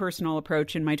 my personal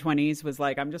approach in my 20s was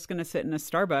like, I'm just going to sit in a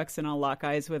Starbucks and I'll lock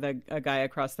eyes with a guy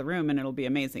across the room and it'll be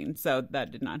amazing. So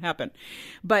that did not happen.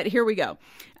 But here we go.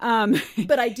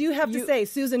 But I do have to say,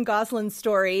 Susan Gosselin's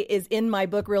story is in my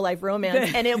book, Real Life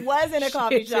Romance, and it was in a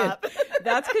coffee shop.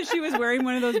 That's because she was wearing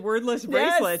one of those wordless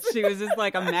bracelets. Yes. She was just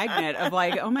like a magnet of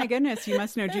like, oh my goodness, you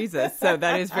must know Jesus. So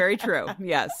that is very true.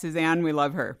 Yes, Suzanne, we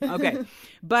love her. Okay.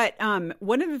 But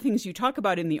one of the things you talk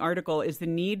about in the article is the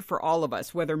need for all of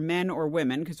us, whether men or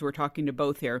women, because we're talking to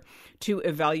both here, to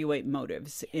evaluate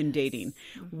motives in dating.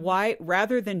 Mm-hmm. Why,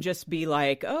 rather than just be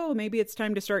like, oh, maybe it's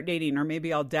time to start dating, or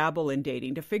maybe I'll dabble in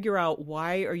dating, to figure out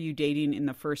why are you dating in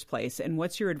the first place? And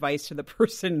what's your advice to the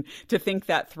person to think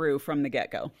that through from the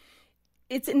get-go?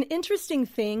 It's an interesting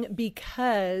thing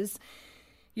because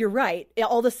you're right.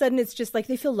 All of a sudden, it's just like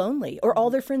they feel lonely, or all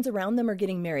their friends around them are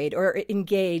getting married or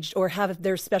engaged or have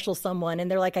their special someone.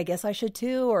 And they're like, I guess I should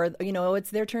too. Or, you know,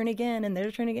 it's their turn again and their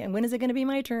turn again. When is it going to be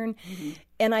my turn? Mm-hmm.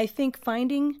 And I think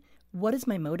finding what is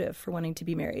my motive for wanting to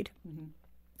be married? Mm-hmm.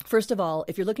 First of all,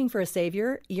 if you're looking for a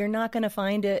savior, you're not going to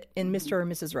find it in Mr. or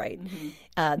Mrs. Right.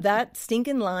 Mm-hmm. That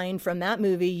stinking line from that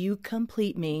movie, "You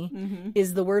complete me,"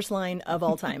 is the worst line of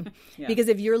all time. Yeah. Because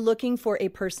if you're looking for a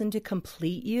person to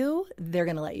complete you, they're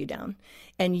going to let you down.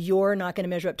 And you're not going to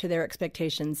measure up to their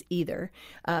expectations either.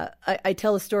 I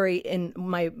tell a story in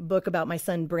my book about my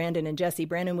son, Brandon and Jesse.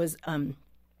 Brandon was...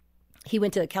 he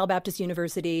went to Cal Baptist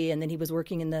University, and then he was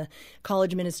working in the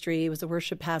college ministry. He was a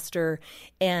worship pastor.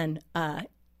 And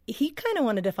he kind of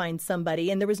wanted to find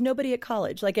somebody, and there was nobody at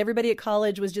college. Like, everybody at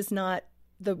college was just not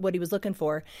what he was looking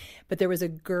for. But there was a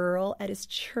girl at his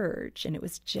church, and it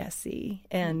was Jessie.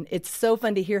 And it's so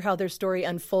fun to hear how their story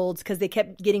unfolds, because they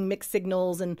kept getting mixed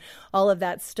signals and all of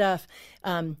that stuff.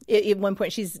 At one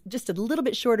point, she's just a little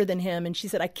bit shorter than him, and she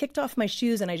said, I kicked off my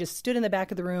shoes, and I just stood in the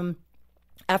back of the room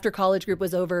after college group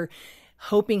was over,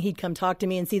 hoping he'd come talk to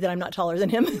me and see that I'm not taller than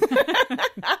him.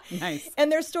 Nice. And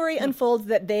their story unfolds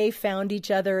that they found each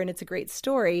other, and it's a great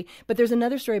story. But there's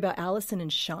another story about Allison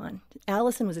and Sean.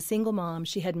 Allison was a single mom.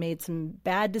 She had made some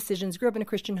bad decisions, grew up in a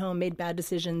Christian home, made bad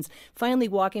decisions, finally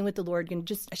walking with the Lord, and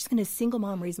just going to single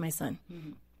mom raise my son.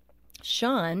 Mm-hmm.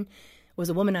 Sean was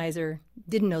a womanizer,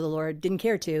 didn't know the Lord, didn't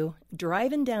care to,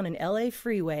 driving down an LA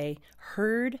freeway,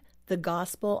 heard the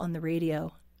gospel on the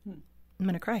radio. I'm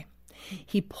going to cry.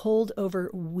 He pulled over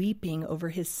weeping over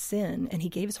his sin, and he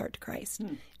gave his heart to Christ.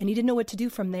 And he didn't know what to do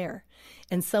from there.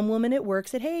 And some woman at work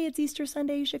said, hey, it's Easter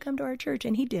Sunday, you should come to our church.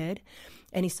 And he did.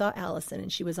 And he saw Allison,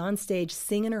 and she was on stage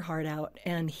singing her heart out.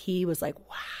 And he was like,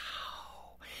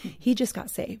 wow, he just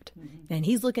got saved. And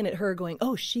he's looking at her going,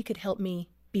 oh, she could help me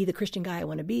be the Christian guy I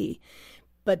want to be.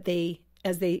 but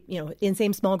as they, in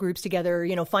same small groups together,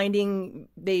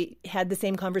 they had the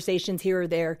same conversations here or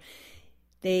there.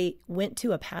 They went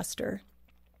to a pastor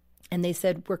and they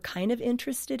said, we're kind of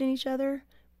interested in each other,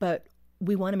 but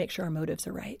we want to make sure our motives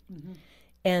are right. Mm-hmm.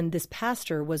 And this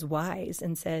pastor was wise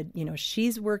and said,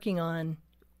 she's working on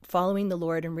following the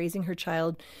Lord and raising her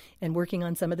child and working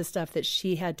on some of the stuff that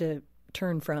she had to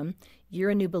turn from. You're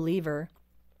a new believer.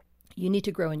 You need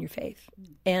to grow in your faith.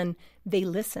 And they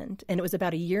listened. And it was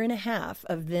about 1.5 years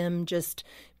of them just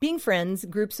being friends,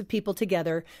 groups of people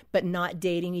together, but not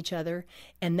dating each other.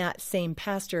 And that same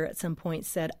pastor at some point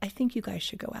said, I think you guys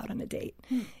should go out on a date.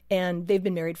 And they've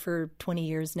been married for 20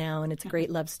 years now, and it's a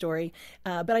great love story.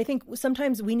 But I think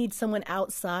sometimes we need someone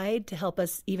outside to help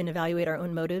us even evaluate our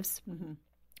own motives. Mm-hmm.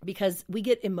 Because we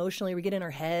get emotionally, we get in our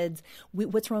heads.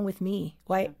 What's wrong with me?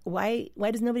 Why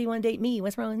does nobody want to date me?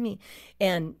 What's wrong with me?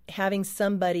 And having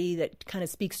somebody that kind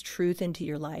of speaks truth into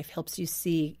your life helps you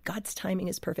see God's timing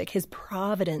is perfect, His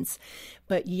providence.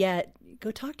 But yet,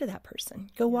 go talk to that person.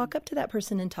 Go walk up to that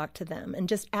person and talk to them. And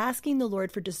just asking the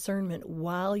Lord for discernment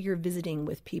while you're visiting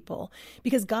with people.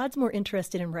 Because God's more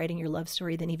interested in writing your love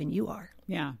story than even you are.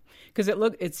 Yeah, because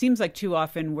it seems like too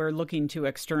often we're looking to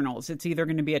externals. It's either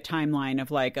going to be a timeline of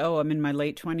like, oh, I'm in my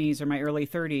late 20s or my early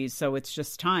 30s, so it's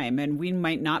just time. And we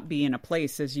might not be in a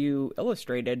place, as you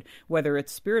illustrated, whether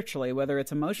it's spiritually, whether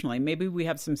it's emotionally. Maybe we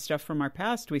have some stuff from our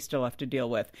past we still have to deal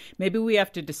with. Maybe we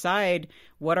have to decide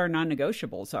what our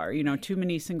non-negotiables are. Too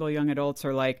many single young adults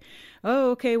are like,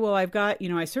 oh, okay, well, I've got,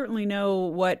 I certainly know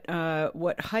what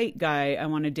height guy I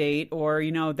want to date, or,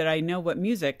 that I know what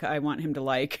music I want him to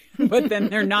like. But then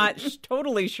they're not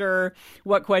totally sure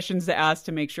what questions to ask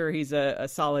to make sure he's a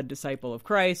solid disciple of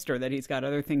Christ, or that he's got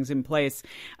other things in place.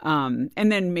 And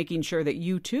then making sure that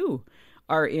you too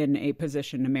are in a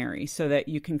position to marry, so that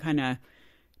you can kind of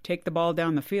take the ball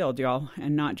down the field, y'all,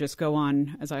 and not just go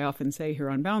on, as I often say here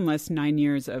on Boundless, 9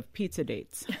 years of pizza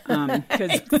dates.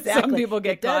 Because exactly. Some people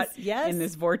get caught in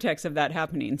this vortex of that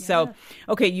happening. Yeah. So,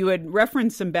 okay, you had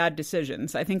referenced some bad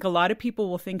decisions. I think a lot of people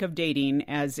will think of dating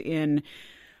as in,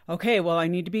 okay, well, I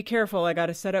need to be careful. I got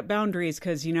to set up boundaries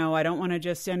because, I don't want to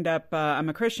just end up, I'm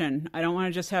a Christian. I don't want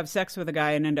to just have sex with a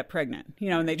guy and end up pregnant.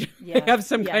 And they have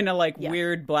some kind of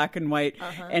weird black and white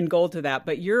end goal to that.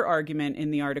 But your argument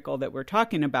in the article that we're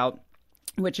talking about,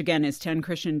 which again is 10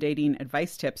 Christian dating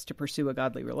advice tips to pursue a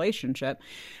godly relationship,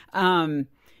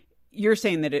 you're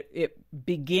saying that it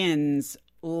begins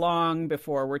long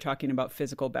before we're talking about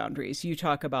physical boundaries. You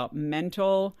talk about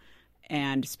mental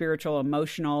and spiritual,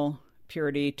 emotional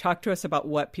purity. Talk to us about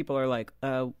what people are like.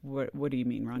 What do you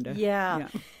mean, Rhonda? Yeah.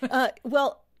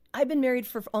 Well, I've been married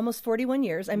for almost 41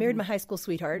 years. I married my high school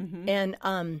sweetheart, and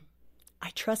I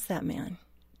trust that man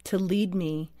to lead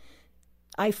me.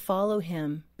 I follow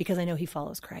him because I know he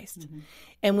follows Christ.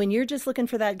 And when you're just looking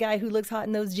for that guy who looks hot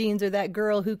in those jeans, or that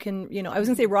girl who can, I was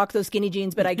going to say rock those skinny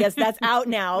jeans, but I guess that's out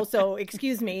now. So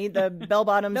excuse me, the bell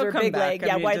bottoms or big leg,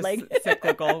 wide leg,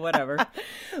 cyclical, whatever.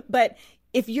 But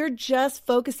if you're just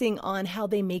focusing on how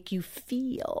they make you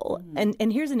feel,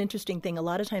 and here's an interesting thing. A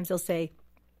lot of times they'll say,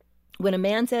 when a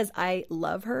man says, I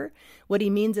love her, what he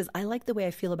means is, I like the way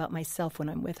I feel about myself when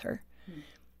I'm with her.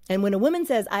 And when a woman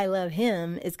says, I love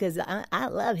him, it's because I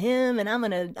love him, and I'm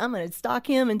gonna stalk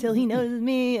him until he notices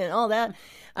me and all that.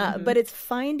 But it's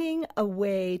finding a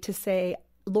way to say,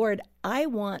 Lord, I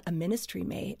want a ministry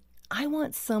mate. I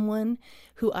want someone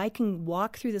who I can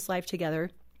walk through this life together.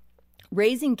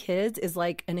 Raising kids is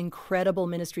like an incredible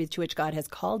ministry to which God has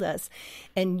called us.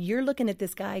 And you're looking at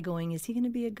this guy going, is he going to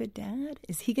be a good dad?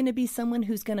 Is he going to be someone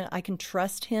who's I can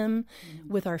trust him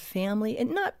with our family?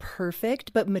 And not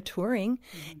perfect, but maturing.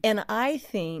 And I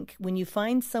think when you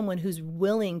find someone who's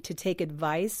willing to take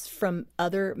advice from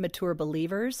other mature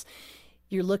believers,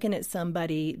 you're looking at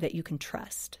somebody that you can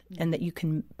trust and that you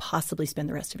can possibly spend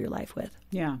the rest of your life with.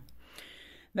 Yeah.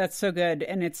 That's so good.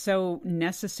 And it's so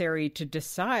necessary to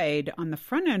decide on the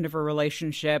front end of a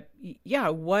relationship. You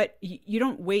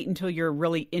don't wait until you're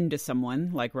really into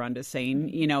someone, like Rhonda's saying,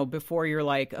 before you're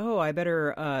like, oh, I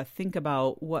better think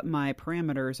about what my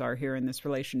parameters are here in this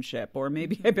relationship. Or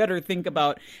maybe I better think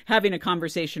about having a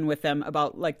conversation with them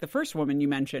about, like the first woman you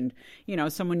mentioned,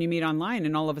 someone you meet online,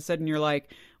 and all of a sudden you're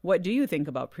like, what do you think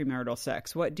about premarital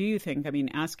sex? What do you think?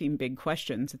 Asking big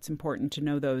questions. It's important to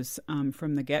know those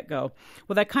from the get-go.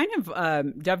 Well, that kind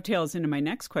of dovetails into my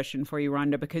next question for you,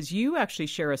 Rhonda, because you actually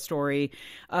share a story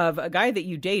of a guy that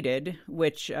you dated,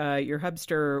 which your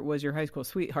hubster was your high school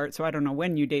sweetheart. So I don't know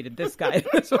when you dated this guy.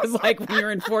 This was like when you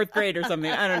were in 4th grade or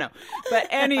something. I don't know. But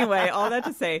anyway, all that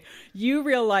to say, you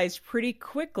realized pretty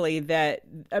quickly that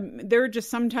there are just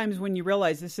sometimes when you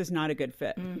realize this is not a good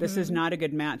fit. This is not a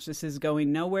good match. This is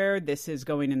going nowhere. nowhere. This is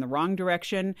going in the wrong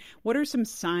direction. What are some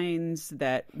signs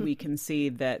that we can see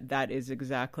that that is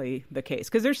exactly the case?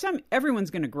 Because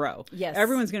everyone's going to grow. Yes.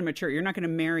 Everyone's going to mature. You're not going to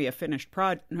marry a finished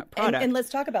product. And let's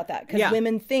talk about that, because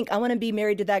women think, I want to be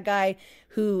married to that guy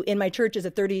who in my church is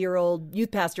a 30-year-old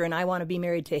youth pastor, and I want to be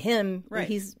married to him. Right.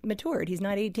 He's matured. He's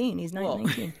not 18. He's not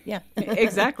 19. Yeah.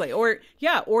 Exactly. Or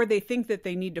they think that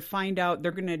they need to find out,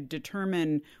 they're going to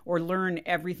determine or learn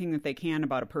everything that they can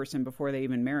about a person before they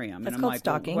even marry them. That's and I'm called like,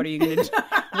 stalking. Well, what are you going to do?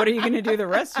 What are you going to do the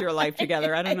rest of your life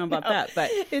together? I don't know about that,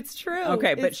 but it's true.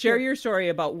 Okay, but it's share true. your story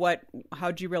about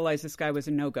how'd you realize this guy was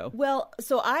a no-go? Well,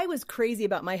 so I was crazy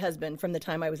about my husband from the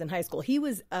time I was in high school. He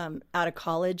was out of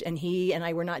college, and he and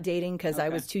I were not dating because I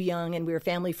was too young, and we were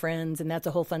family friends, and that's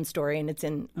a whole fun story, and it's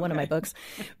in one of my books.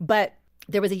 But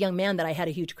there was a young man that I had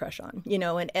a huge crush on,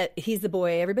 and he's the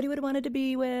boy everybody would have wanted to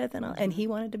be with, and he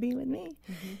wanted to be with me.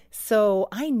 Mm-hmm. So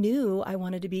I knew I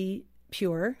wanted to be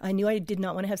pure. I knew I did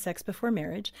not want to have sex before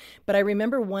marriage. But I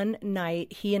remember one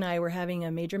night he and I were having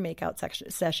a major makeout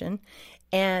session,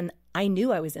 and I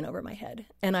knew I was in over my head.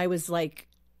 And I was like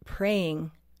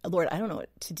praying, Lord, I don't know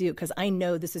what to do, because I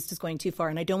know this is just going too far,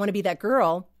 and I don't want to be that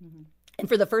girl. Mm-hmm. And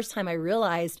for the first time, I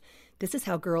realized this is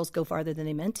how girls go farther than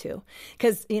they meant to.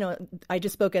 Because, I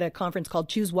just spoke at a conference called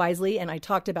Choose Wisely, and I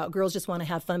talked about girls just want to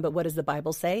have fun, but what does the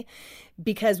Bible say?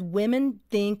 Because women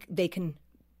think they can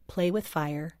play with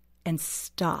fire and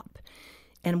stop.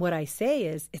 And what I say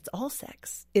is, it's all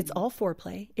sex. It's all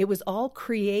foreplay. It was all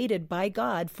created by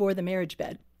God for the marriage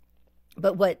bed.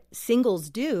 But what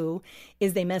singles do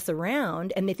is they mess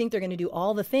around and they think they're going to do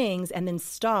all the things and then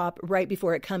stop right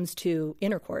before it comes to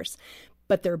intercourse.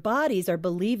 But their bodies are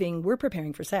believing we're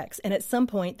preparing for sex. And at some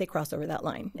point, they cross over that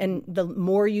line. And the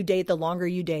more you date, the longer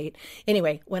you date.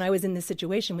 Anyway, when I was in this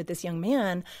situation with this young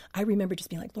man, I remember just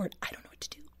being like, Lord, I don't know what to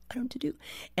do. I don't know what to do.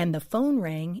 And the phone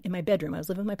rang in my bedroom. I was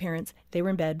living with my parents. They were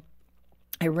in bed.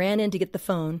 I ran in to get the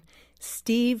phone.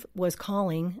 Steve was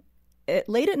calling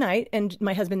late at night, and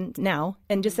my husband now,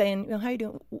 and just saying, how you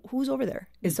doing? Who's over there?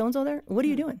 Is so-and-so there? What are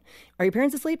you doing? Are your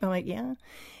parents asleep? I'm like, yeah.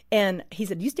 And he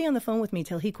said, you stay on the phone with me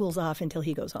till he cools off, until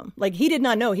he goes home. Like, he did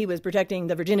not know he was protecting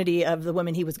the virginity of the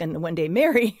woman he was going to one day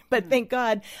marry. But thank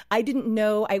God, I didn't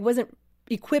know. I wasn't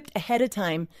equipped ahead of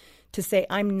time to say,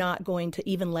 I'm not going to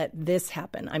even let this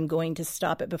happen. I'm going to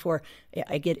stop it before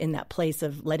I get in that place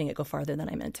of letting it go farther than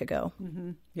I meant to go.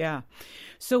 Mm-hmm. Yeah.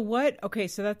 So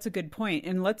so that's a good point.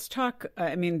 And let's talk,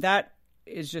 that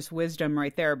is just wisdom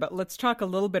right there. But let's talk a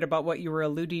little bit about what you were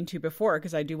alluding to before,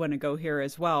 because I do want to go here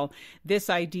as well. This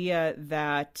idea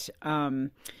that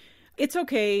it's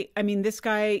okay. This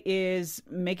guy is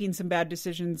making some bad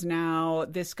decisions now.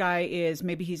 This guy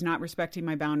maybe he's not respecting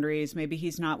my boundaries. Maybe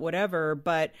he's not whatever,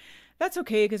 but that's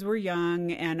okay because we're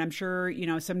young, and I'm sure,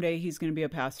 someday he's going to be a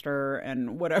pastor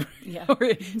and whatever. Yeah.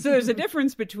 So there's a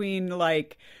difference between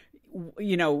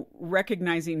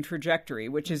recognizing trajectory,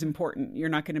 which is important. You're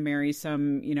not going to marry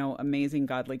some, amazing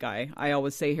godly guy. I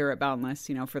always say here at Boundless,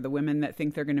 for the women that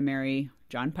think they're going to marry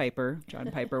John Piper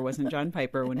wasn't John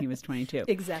Piper when he was 22.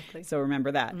 Exactly. So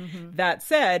remember that. Mm-hmm. That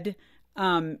said,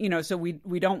 so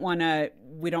we don't want to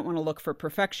look for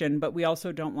perfection, but we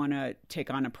also don't want to take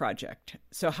on a project.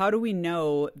 So how do we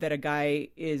know that a guy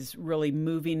is really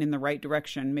moving in the right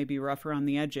direction, maybe rough around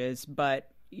the edges, but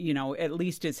at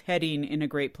least is heading in a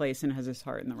great place and has his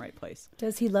heart in the right place?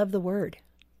 Does he love the word?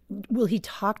 Will he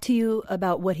talk to you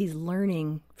about what he's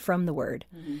learning from the word?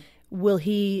 Mm-hmm. Will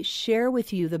he share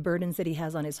with you the burdens that he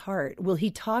has on his heart? Will he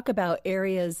talk about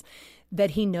areas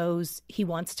that he knows he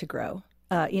wants to grow?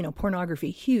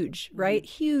 Pornography, huge, right?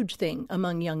 Mm-hmm. Huge thing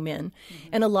among young men. Mm-hmm.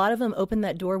 And a lot of them opened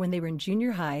that door when they were in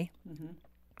junior high. Mm-hmm.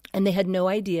 And they had no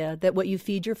idea that what you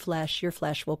feed your flesh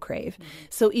will crave. Mm-hmm.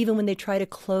 So even when they try to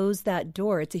close that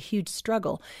door, it's a huge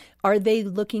struggle. Are they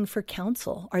looking for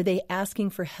counsel? Are they asking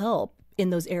for help in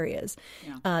those areas?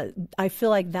 Yeah. I feel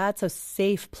like that's a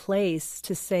safe place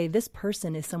to say, this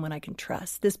person is someone I can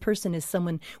trust. This person is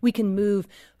someone we can move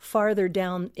farther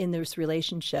down in this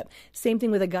relationship. Same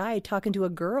thing with a guy talking to a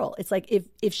girl. It's like,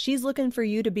 if she's looking for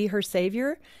you to be her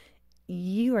savior,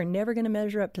 you are never going to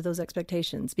measure up to those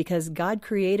expectations, because God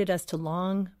created us to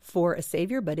long for a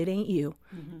savior, but it ain't you.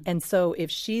 Mm-hmm. And so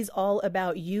if she's all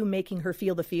about you making her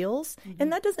feel the feels, mm-hmm.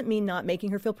 and that doesn't mean not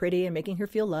making her feel pretty and making her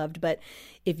feel loved, but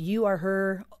if you are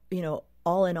her,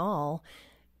 all in all,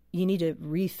 you need to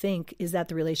rethink, is that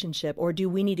the relationship, or do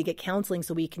we need to get counseling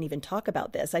so we can even talk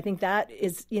about this? I think that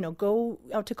is, go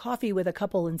out to coffee with a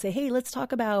couple and say, hey, let's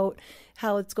talk about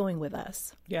how it's going with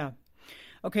us. Yeah.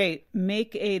 Okay,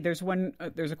 there's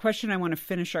a question I want to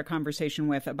finish our conversation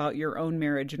with about your own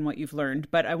marriage and what you've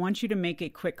learned, but I want you to make a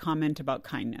quick comment about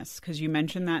kindness, because you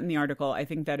mentioned that in the article. I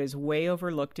think that is way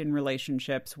overlooked in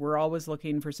relationships. We're always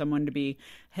looking for someone to be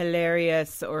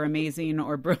hilarious or amazing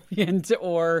or brilliant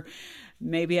or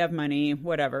maybe have money,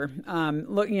 whatever.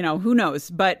 Look, who knows?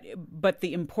 But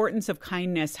the importance of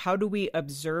kindness, how do we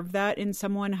observe that in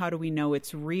someone? How do we know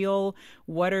it's real?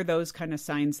 What are those kind of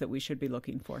signs that we should be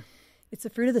looking for? It's a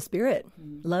fruit of the Spirit.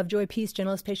 Love, joy, peace,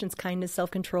 gentleness, patience, kindness,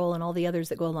 self-control, and all the others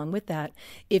that go along with that.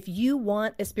 If you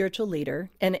want a spiritual leader,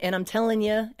 and I'm telling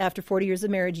you, after 40 years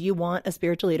of marriage, you want a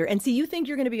spiritual leader. And see, you think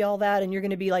you're going to be all that and you're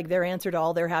going to be like their answer to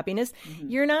all their happiness.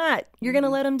 You're not. You're going to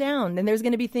let them down. And there's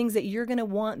going to be things that you're going to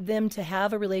want them to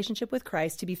have a relationship with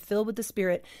Christ, to be filled with the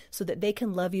Spirit, so that they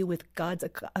can love you with God's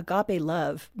agape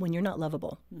love when you're not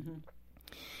lovable.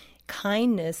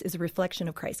 Kindness is a reflection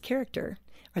of Christ's character.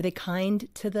 Are they kind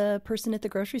to the person at the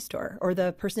grocery store or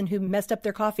the person who messed up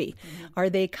their coffee? Are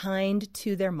they kind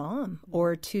to their mom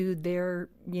or to their,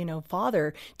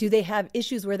 father? Do they have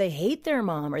issues where they hate their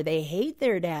mom or they hate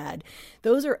their dad?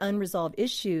 Those are unresolved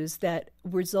issues that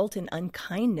result in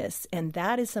unkindness. And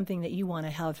that is something that you want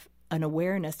to have an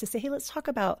awareness to say, hey, let's talk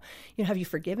about, have you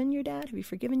forgiven your dad? Have you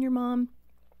forgiven your mom?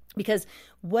 Because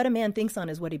what a man thinks on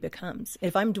is what he becomes.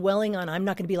 If I'm dwelling on, I'm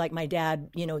not going to be like my dad,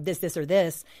 this, or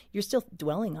this, you're still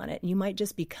dwelling on it. You might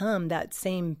just become that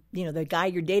same, the guy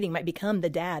you're dating might become the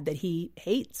dad that he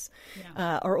hates.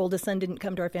 Yeah. Our oldest son didn't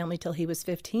come to our family till he was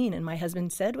 15. And my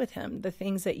husband said with him, the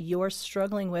things that you're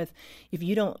struggling with, if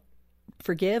you don't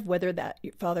forgive, whether that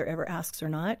your father ever asks or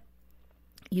not,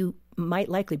 you might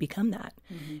likely become that.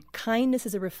 Kindness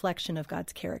is a reflection of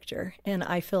God's character. And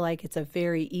I feel like it's a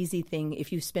very easy thing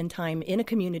if you spend time in a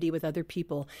community with other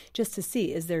people just to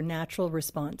see, is their natural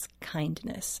response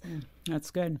kindness?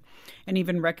 That's good. And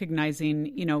even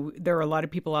recognizing, there are a lot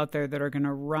of people out there that are going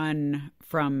to run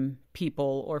from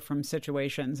people or from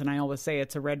situations. And I always say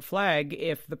it's a red flag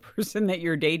if the person that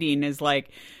you're dating is like,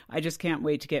 I just can't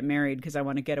wait to get married because I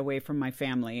want to get away from my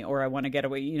family, or I want to get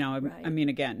away, right. I mean,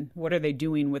 again, what are they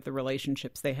doing with the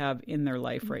relationships they have in their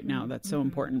life right now? That's so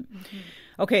important.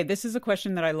 Okay, this is a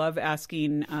question that I love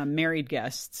asking married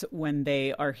guests when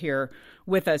they are here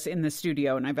with us in the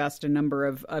studio, and I've asked a number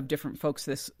of different folks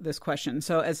this question.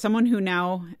 So as someone who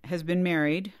now has been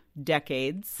married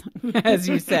decades, as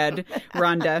you said,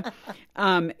 Rhonda,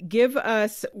 give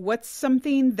us, what's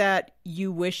something that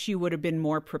you wish you would have been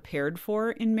more prepared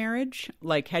for in marriage?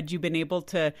 Like, had you been able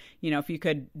to, if you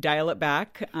could dial it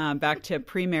back to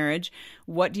pre-marriage,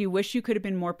 what do you wish you could have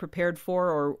been more prepared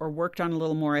for or worked on a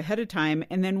little more ahead of time?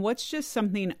 And then what's just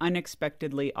something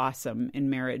unexpectedly awesome in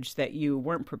marriage that you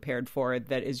weren't prepared for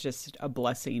that is just a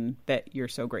blessing that you're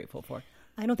so grateful for?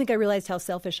 I don't think I realized how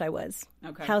selfish I was,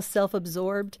 how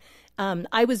self-absorbed.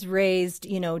 I was raised,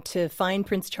 to find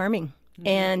Prince Charming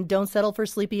and don't settle for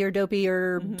Sleepy or Dopey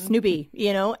or Snoopy,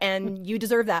 and you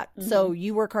deserve that. So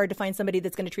you work hard to find somebody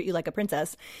that's going to treat you like a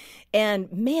princess.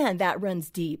 And man, that runs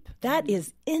deep. That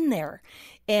is in there.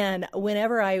 And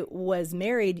whenever I was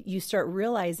married, you start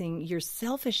realizing your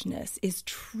selfishness is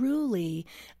truly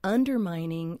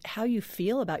undermining how you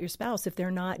feel about your spouse if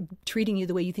they're not treating you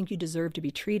the way you think you deserve to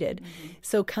be treated.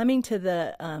 So coming to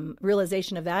the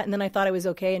realization of that, and then I thought I was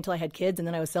okay until I had kids, and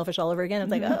then I was selfish all over again. I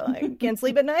was like, oh, I can't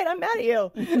sleep at night. I'm mad at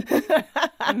you.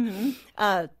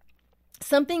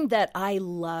 Something that I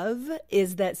love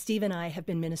is that Steve and I have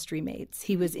been ministry mates.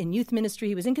 He was in youth ministry.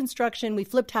 He was in construction. We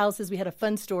flipped houses. We had a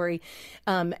fun story.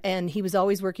 And he was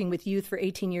always working with youth for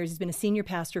 18 years. He's been a senior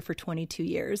pastor for 22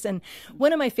 years. And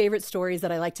one of my favorite stories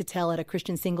that I like to tell at a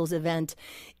Christian singles event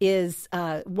is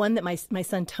one that my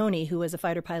son Tony, who was a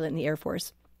fighter pilot in the Air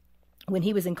Force, when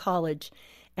he was in college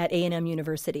at A&M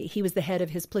University, he was the head of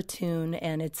his platoon,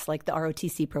 and it's like the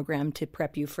ROTC program to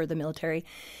prep you for the military.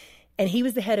 And he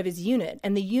was the head of his unit,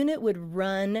 and the unit would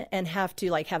run and have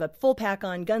to have a full pack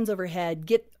on, guns overhead,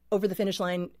 get over the finish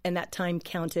line, and that time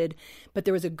counted. But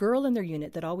there was a girl in their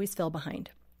unit that always fell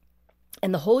behind.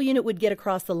 And the whole unit would get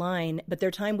across the line, but their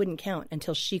time wouldn't count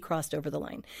until she crossed over the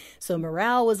line. So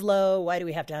morale was low. Why do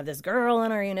we have to have this girl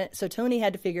in our unit? So Tony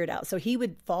had to figure it out. So he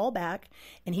would fall back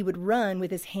and he would run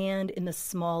with his hand in the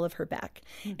small of her back.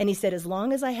 And he said, as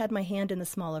long as I had my hand in the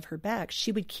small of her back,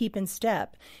 she would keep in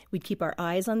step. We'd keep our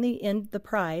eyes on the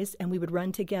prize, and we would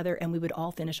run together, and we would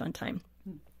all finish on time.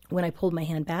 When I pulled my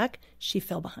hand back, she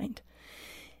fell behind.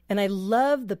 And I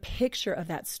love the picture of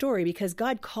that story because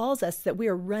God calls us that we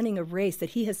are running a race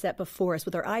that he has set before us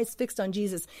with our eyes fixed on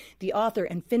Jesus, the author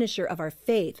and finisher of our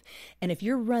faith. And if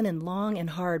you're running long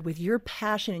and hard with your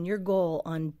passion and your goal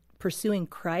on pursuing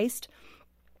Christ,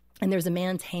 and there's a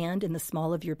man's hand in the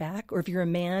small of your back, or if you're a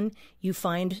man, you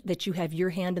find that you have your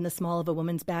hand in the small of a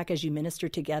woman's back as you minister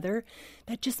together,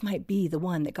 that just might be the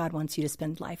one that God wants you to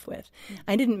spend life with.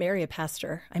 I didn't marry a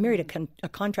pastor. I married a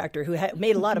contractor who had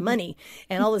made a lot of money,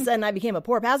 and all of a sudden I became a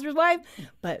poor pastor's wife.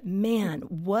 But man,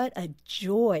 what a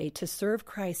joy to serve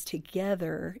Christ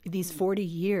together these 40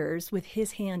 years with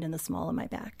his hand in the small of my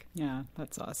back. Yeah,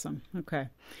 that's awesome. Okay.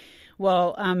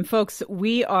 Well, folks,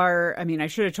 we are, I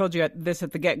should have told you this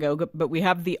at the get-go, but we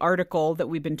have the article that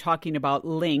we've been talking about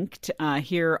linked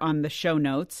here on the show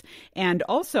notes. And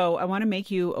also, I want to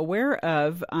make you aware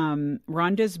of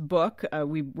Rhonda's book.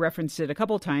 We referenced it a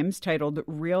couple times, titled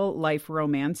Real Life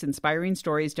Romance, Inspiring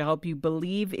Stories to Help You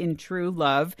Believe in True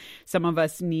Love. Some of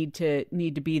us need to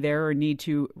be there or need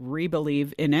to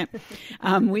re-believe in it.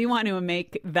 We want to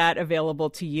make that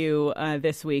available to you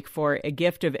this week for a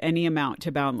gift of any amount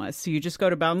to Boundless. So you just go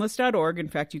to boundless.org. In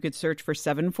fact, you could search for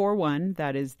 741.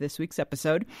 That is this week's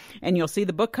episode. And you'll see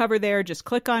the book cover there. Just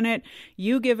click on it.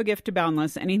 You give a gift to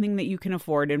Boundless, anything that you can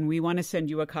afford. And we want to send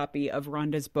you a copy of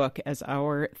Rhonda's book as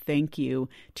our thank you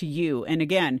to you. And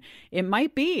again, it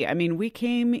might be, we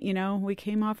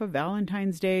came off of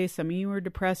Valentine's Day. Some of you were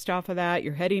depressed off of that.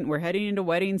 We're heading into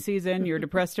wedding season. You're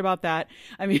depressed about that.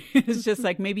 It's just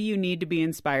like maybe you need to be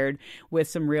inspired with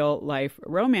some real life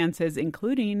romances,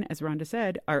 including, as Rhonda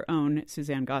said, our own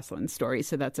Suzanne Gosselin story.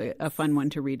 So that's a fun one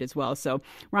to read as well. So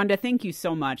Rhonda, thank you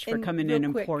so much for coming in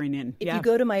and pouring in. If you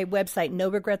go to my website,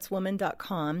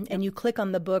 noregretswoman.com, and you click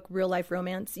on the book, Real Life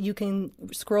Romance, you can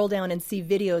scroll down and see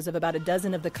videos of about a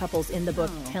dozen of the couples in the book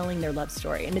telling their love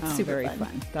story. And it's super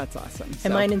fun. That's awesome.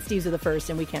 And mine and Steve's are the first,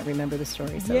 and we can't remember the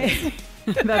story. So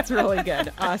that's really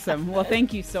good. Awesome. Well,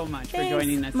 thank you so much for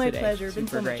joining us my today. My pleasure. It's been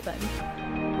so much fun.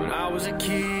 When I was a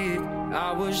kid,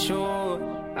 I was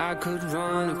sure I could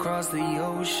run across the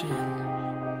ocean.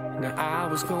 Now I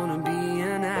was gonna be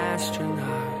an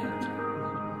astronaut.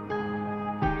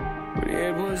 But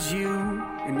it was you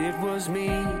and it was me.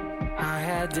 I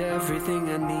had everything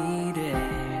I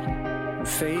needed.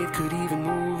 Faith could even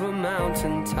move a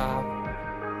mountaintop.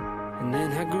 And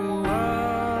then I grew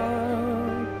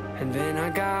up, and then I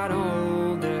got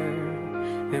older,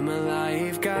 and my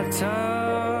life got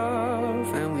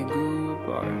tough, and we grew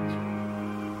apart.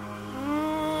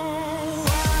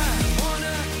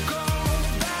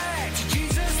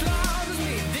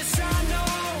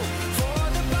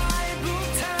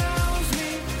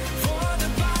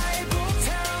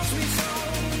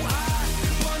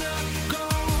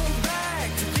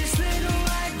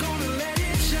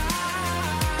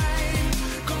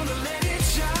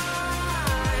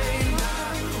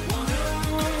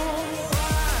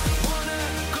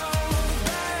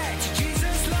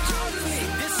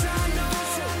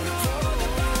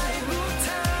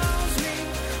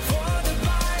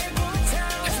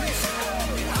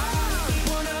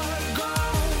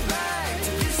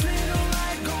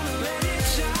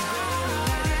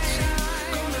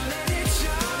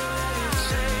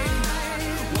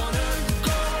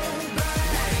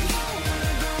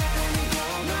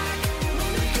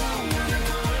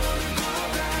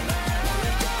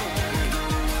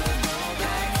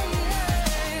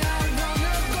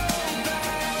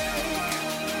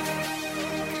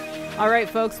 All right,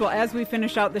 folks. Well, as we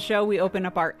finish out the show, we open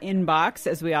up our inbox,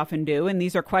 as we often do. And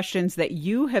these are questions that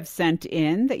you have sent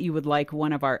in that you would like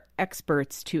one of our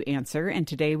experts to answer. And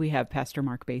today we have Pastor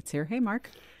Mark Bates here. Hey, Mark.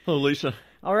 Hello, Lisa.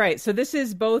 All right. So this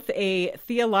is both a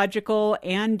theological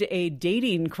and a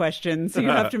dating question. So you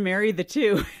have to marry the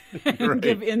two and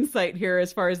give insight here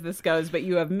as far as this goes. But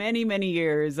you have many, many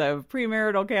years of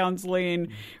premarital counseling,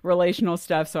 relational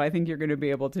stuff. So I think you're going to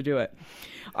be able to do it.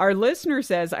 Our listener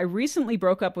says, I recently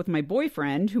broke up with my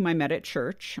boyfriend, whom I met at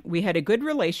church. We had a good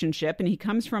relationship, and he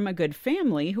comes from a good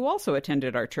family who also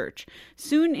attended our church.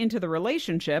 Soon into the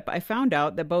relationship, I found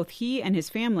out that both he and his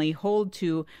family hold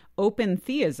to open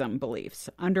theism beliefs.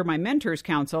 Under my mentor's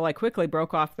counsel, I quickly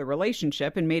broke off the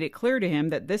relationship and made it clear to him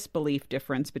that this belief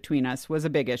difference between us was a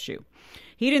big issue.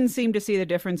 He didn't seem to see the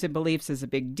difference in beliefs as a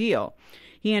big deal.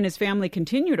 He and his family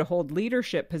continue to hold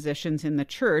leadership positions in the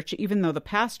church, even though the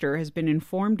pastor has been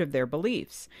informed of their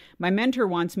beliefs. My mentor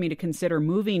wants me to consider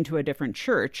moving to a different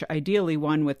church, ideally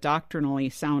one with doctrinally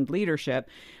sound leadership,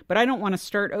 but I don't want to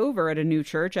start over at a new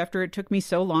church after it took me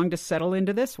so long to settle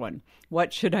into this one.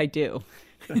 What should I do?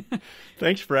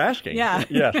 Thanks for asking. Yeah.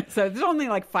 Yeah. So there's only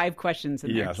like 5 questions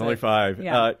in there. Yeah, it's only 5.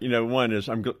 Yeah. One is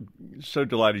I'm so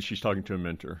delighted she's talking to a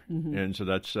mentor, and so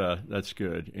that's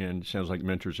good. And it sounds like the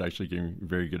mentor's actually giving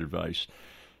very good advice.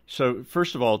 So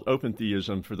first of all, open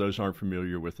theism, for those who aren't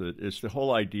familiar with it, is the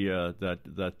whole idea that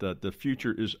the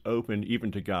future is open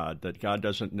even to God, that God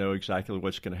doesn't know exactly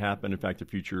what's going to happen. In fact, the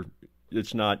future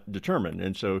it's not determined.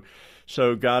 And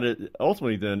so God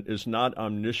ultimately then is not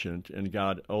omniscient, and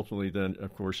God ultimately then,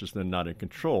 of course, is then not in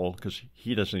control because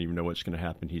he doesn't even know what's going to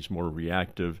happen. He's more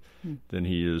reactive than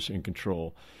he is in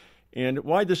control. And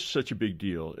why this is such a big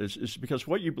deal is because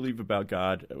what you believe about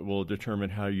God will determine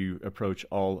how you approach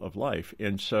all of life.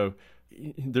 And so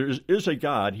there is a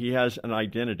God. He has an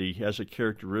identity. He has a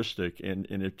characteristic. And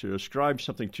if to ascribe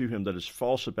something to him that is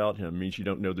false about him means you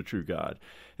don't know the true God.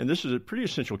 And this is a pretty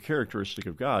essential characteristic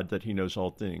of God, that he knows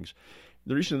all things.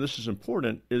 The reason this is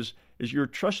important is you're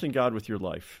trusting God with your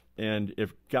life. And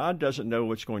if God doesn't know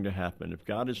what's going to happen, if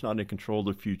God is not in control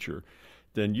of the future,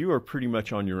 then you are pretty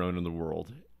much on your own in the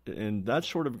world. And that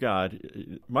sort of God,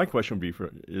 my question would be,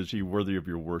 is he worthy of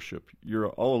your worship? You're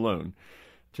all alone.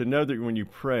 To know that when you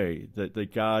pray,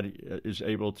 that God is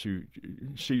able to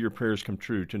see your prayers come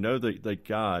true, to know that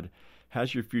God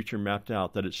has your future mapped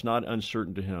out, that it's not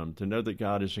uncertain to him, to know that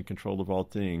God is in control of all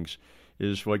things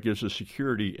is what gives us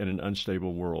security in an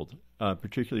unstable world,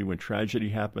 particularly when tragedy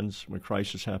happens, when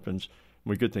crisis happens,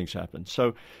 when good things happen.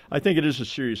 So I think it is a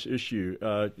serious issue,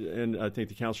 and I think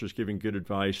the counselor is giving good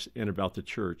advice in about the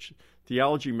church.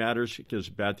 Theology matters because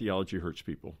bad theology hurts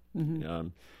people. Mm-hmm.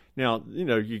 Now,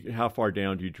 how far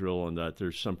down do you drill on that?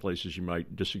 There's some places you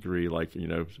might disagree, like,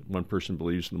 one person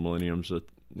believes in the millennium's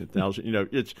 1,000,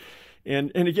 it's,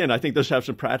 and again, I think those have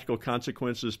some practical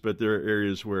consequences, but there are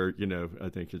areas where, I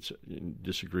think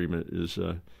disagreement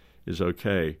is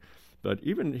okay. But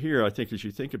even here, I think as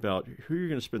you think about who you're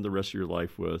going to spend the rest of your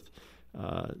life with,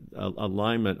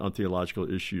 alignment on theological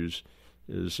issues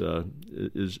is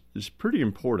pretty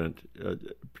important,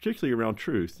 particularly around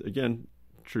truth. Again,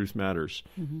 truth matters.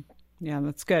 Mm-hmm. Yeah,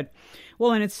 that's good.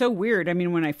 Well, and it's so weird. I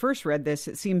mean, when I first read this,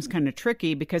 it seems kind of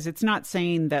tricky because it's not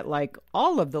saying that like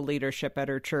all of the leadership at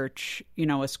our church,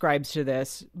 ascribes to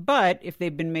this. But if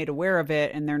they've been made aware of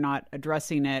it and they're not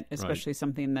addressing it, especially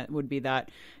something that would be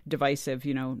that divisive,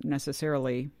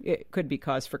 necessarily, it could be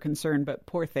cause for concern. But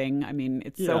poor thing. I mean,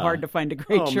 it's so hard to find a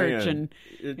great church. Man.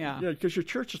 Because your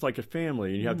church is like a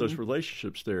family and you have those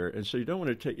relationships there. And so you don't want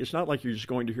to take, it's not like you're just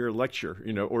going to hear a lecture,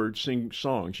 or sing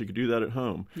songs. You could do that at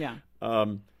home. Yeah.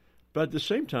 But at the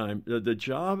same time, the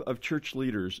job of church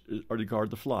leaders are to guard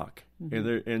the flock.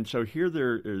 Mm-hmm. And so here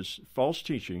there is false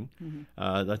teaching.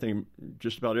 Mm-hmm. I think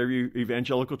just about every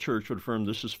evangelical church would affirm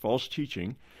this is false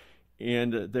teaching.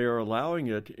 And they are allowing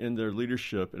it in their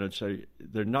leadership. And I'd say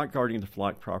they're not guarding the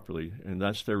flock properly. And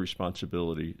that's their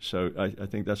responsibility. So I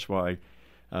think that's why,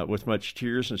 with much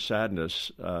tears and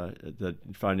sadness, that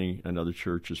finding another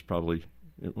church is probably,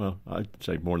 well, I'd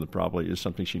say more than probably, is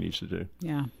something she needs to do.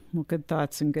 Yeah. Well, good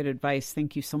thoughts and good advice.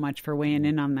 Thank you so much for weighing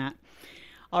in on that.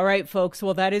 All right, folks.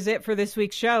 Well, that is it for this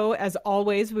week's show. As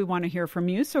always, we want to hear from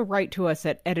you. So write to us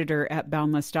at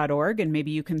editor@boundless.org, and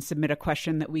maybe you can submit a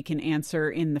question that we can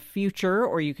answer in the future,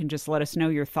 or you can just let us know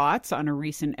your thoughts on a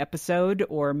recent episode,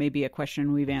 or maybe a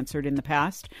question we've answered in the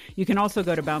past. You can also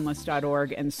go to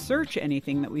boundless.org and search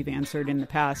anything that we've answered in the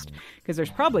past, because there's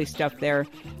probably stuff there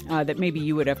that maybe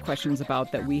you would have questions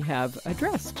about that we have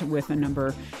addressed with a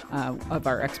number of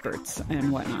our experts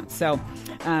and whatnot. So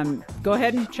go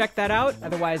ahead and check that out.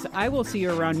 Otherwise, I will see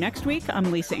you around next week.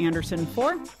 I'm Lisa Anderson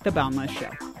for The Boundless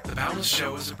Show. The Boundless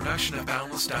Show is a production of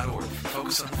Boundless.org.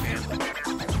 Focus on the family.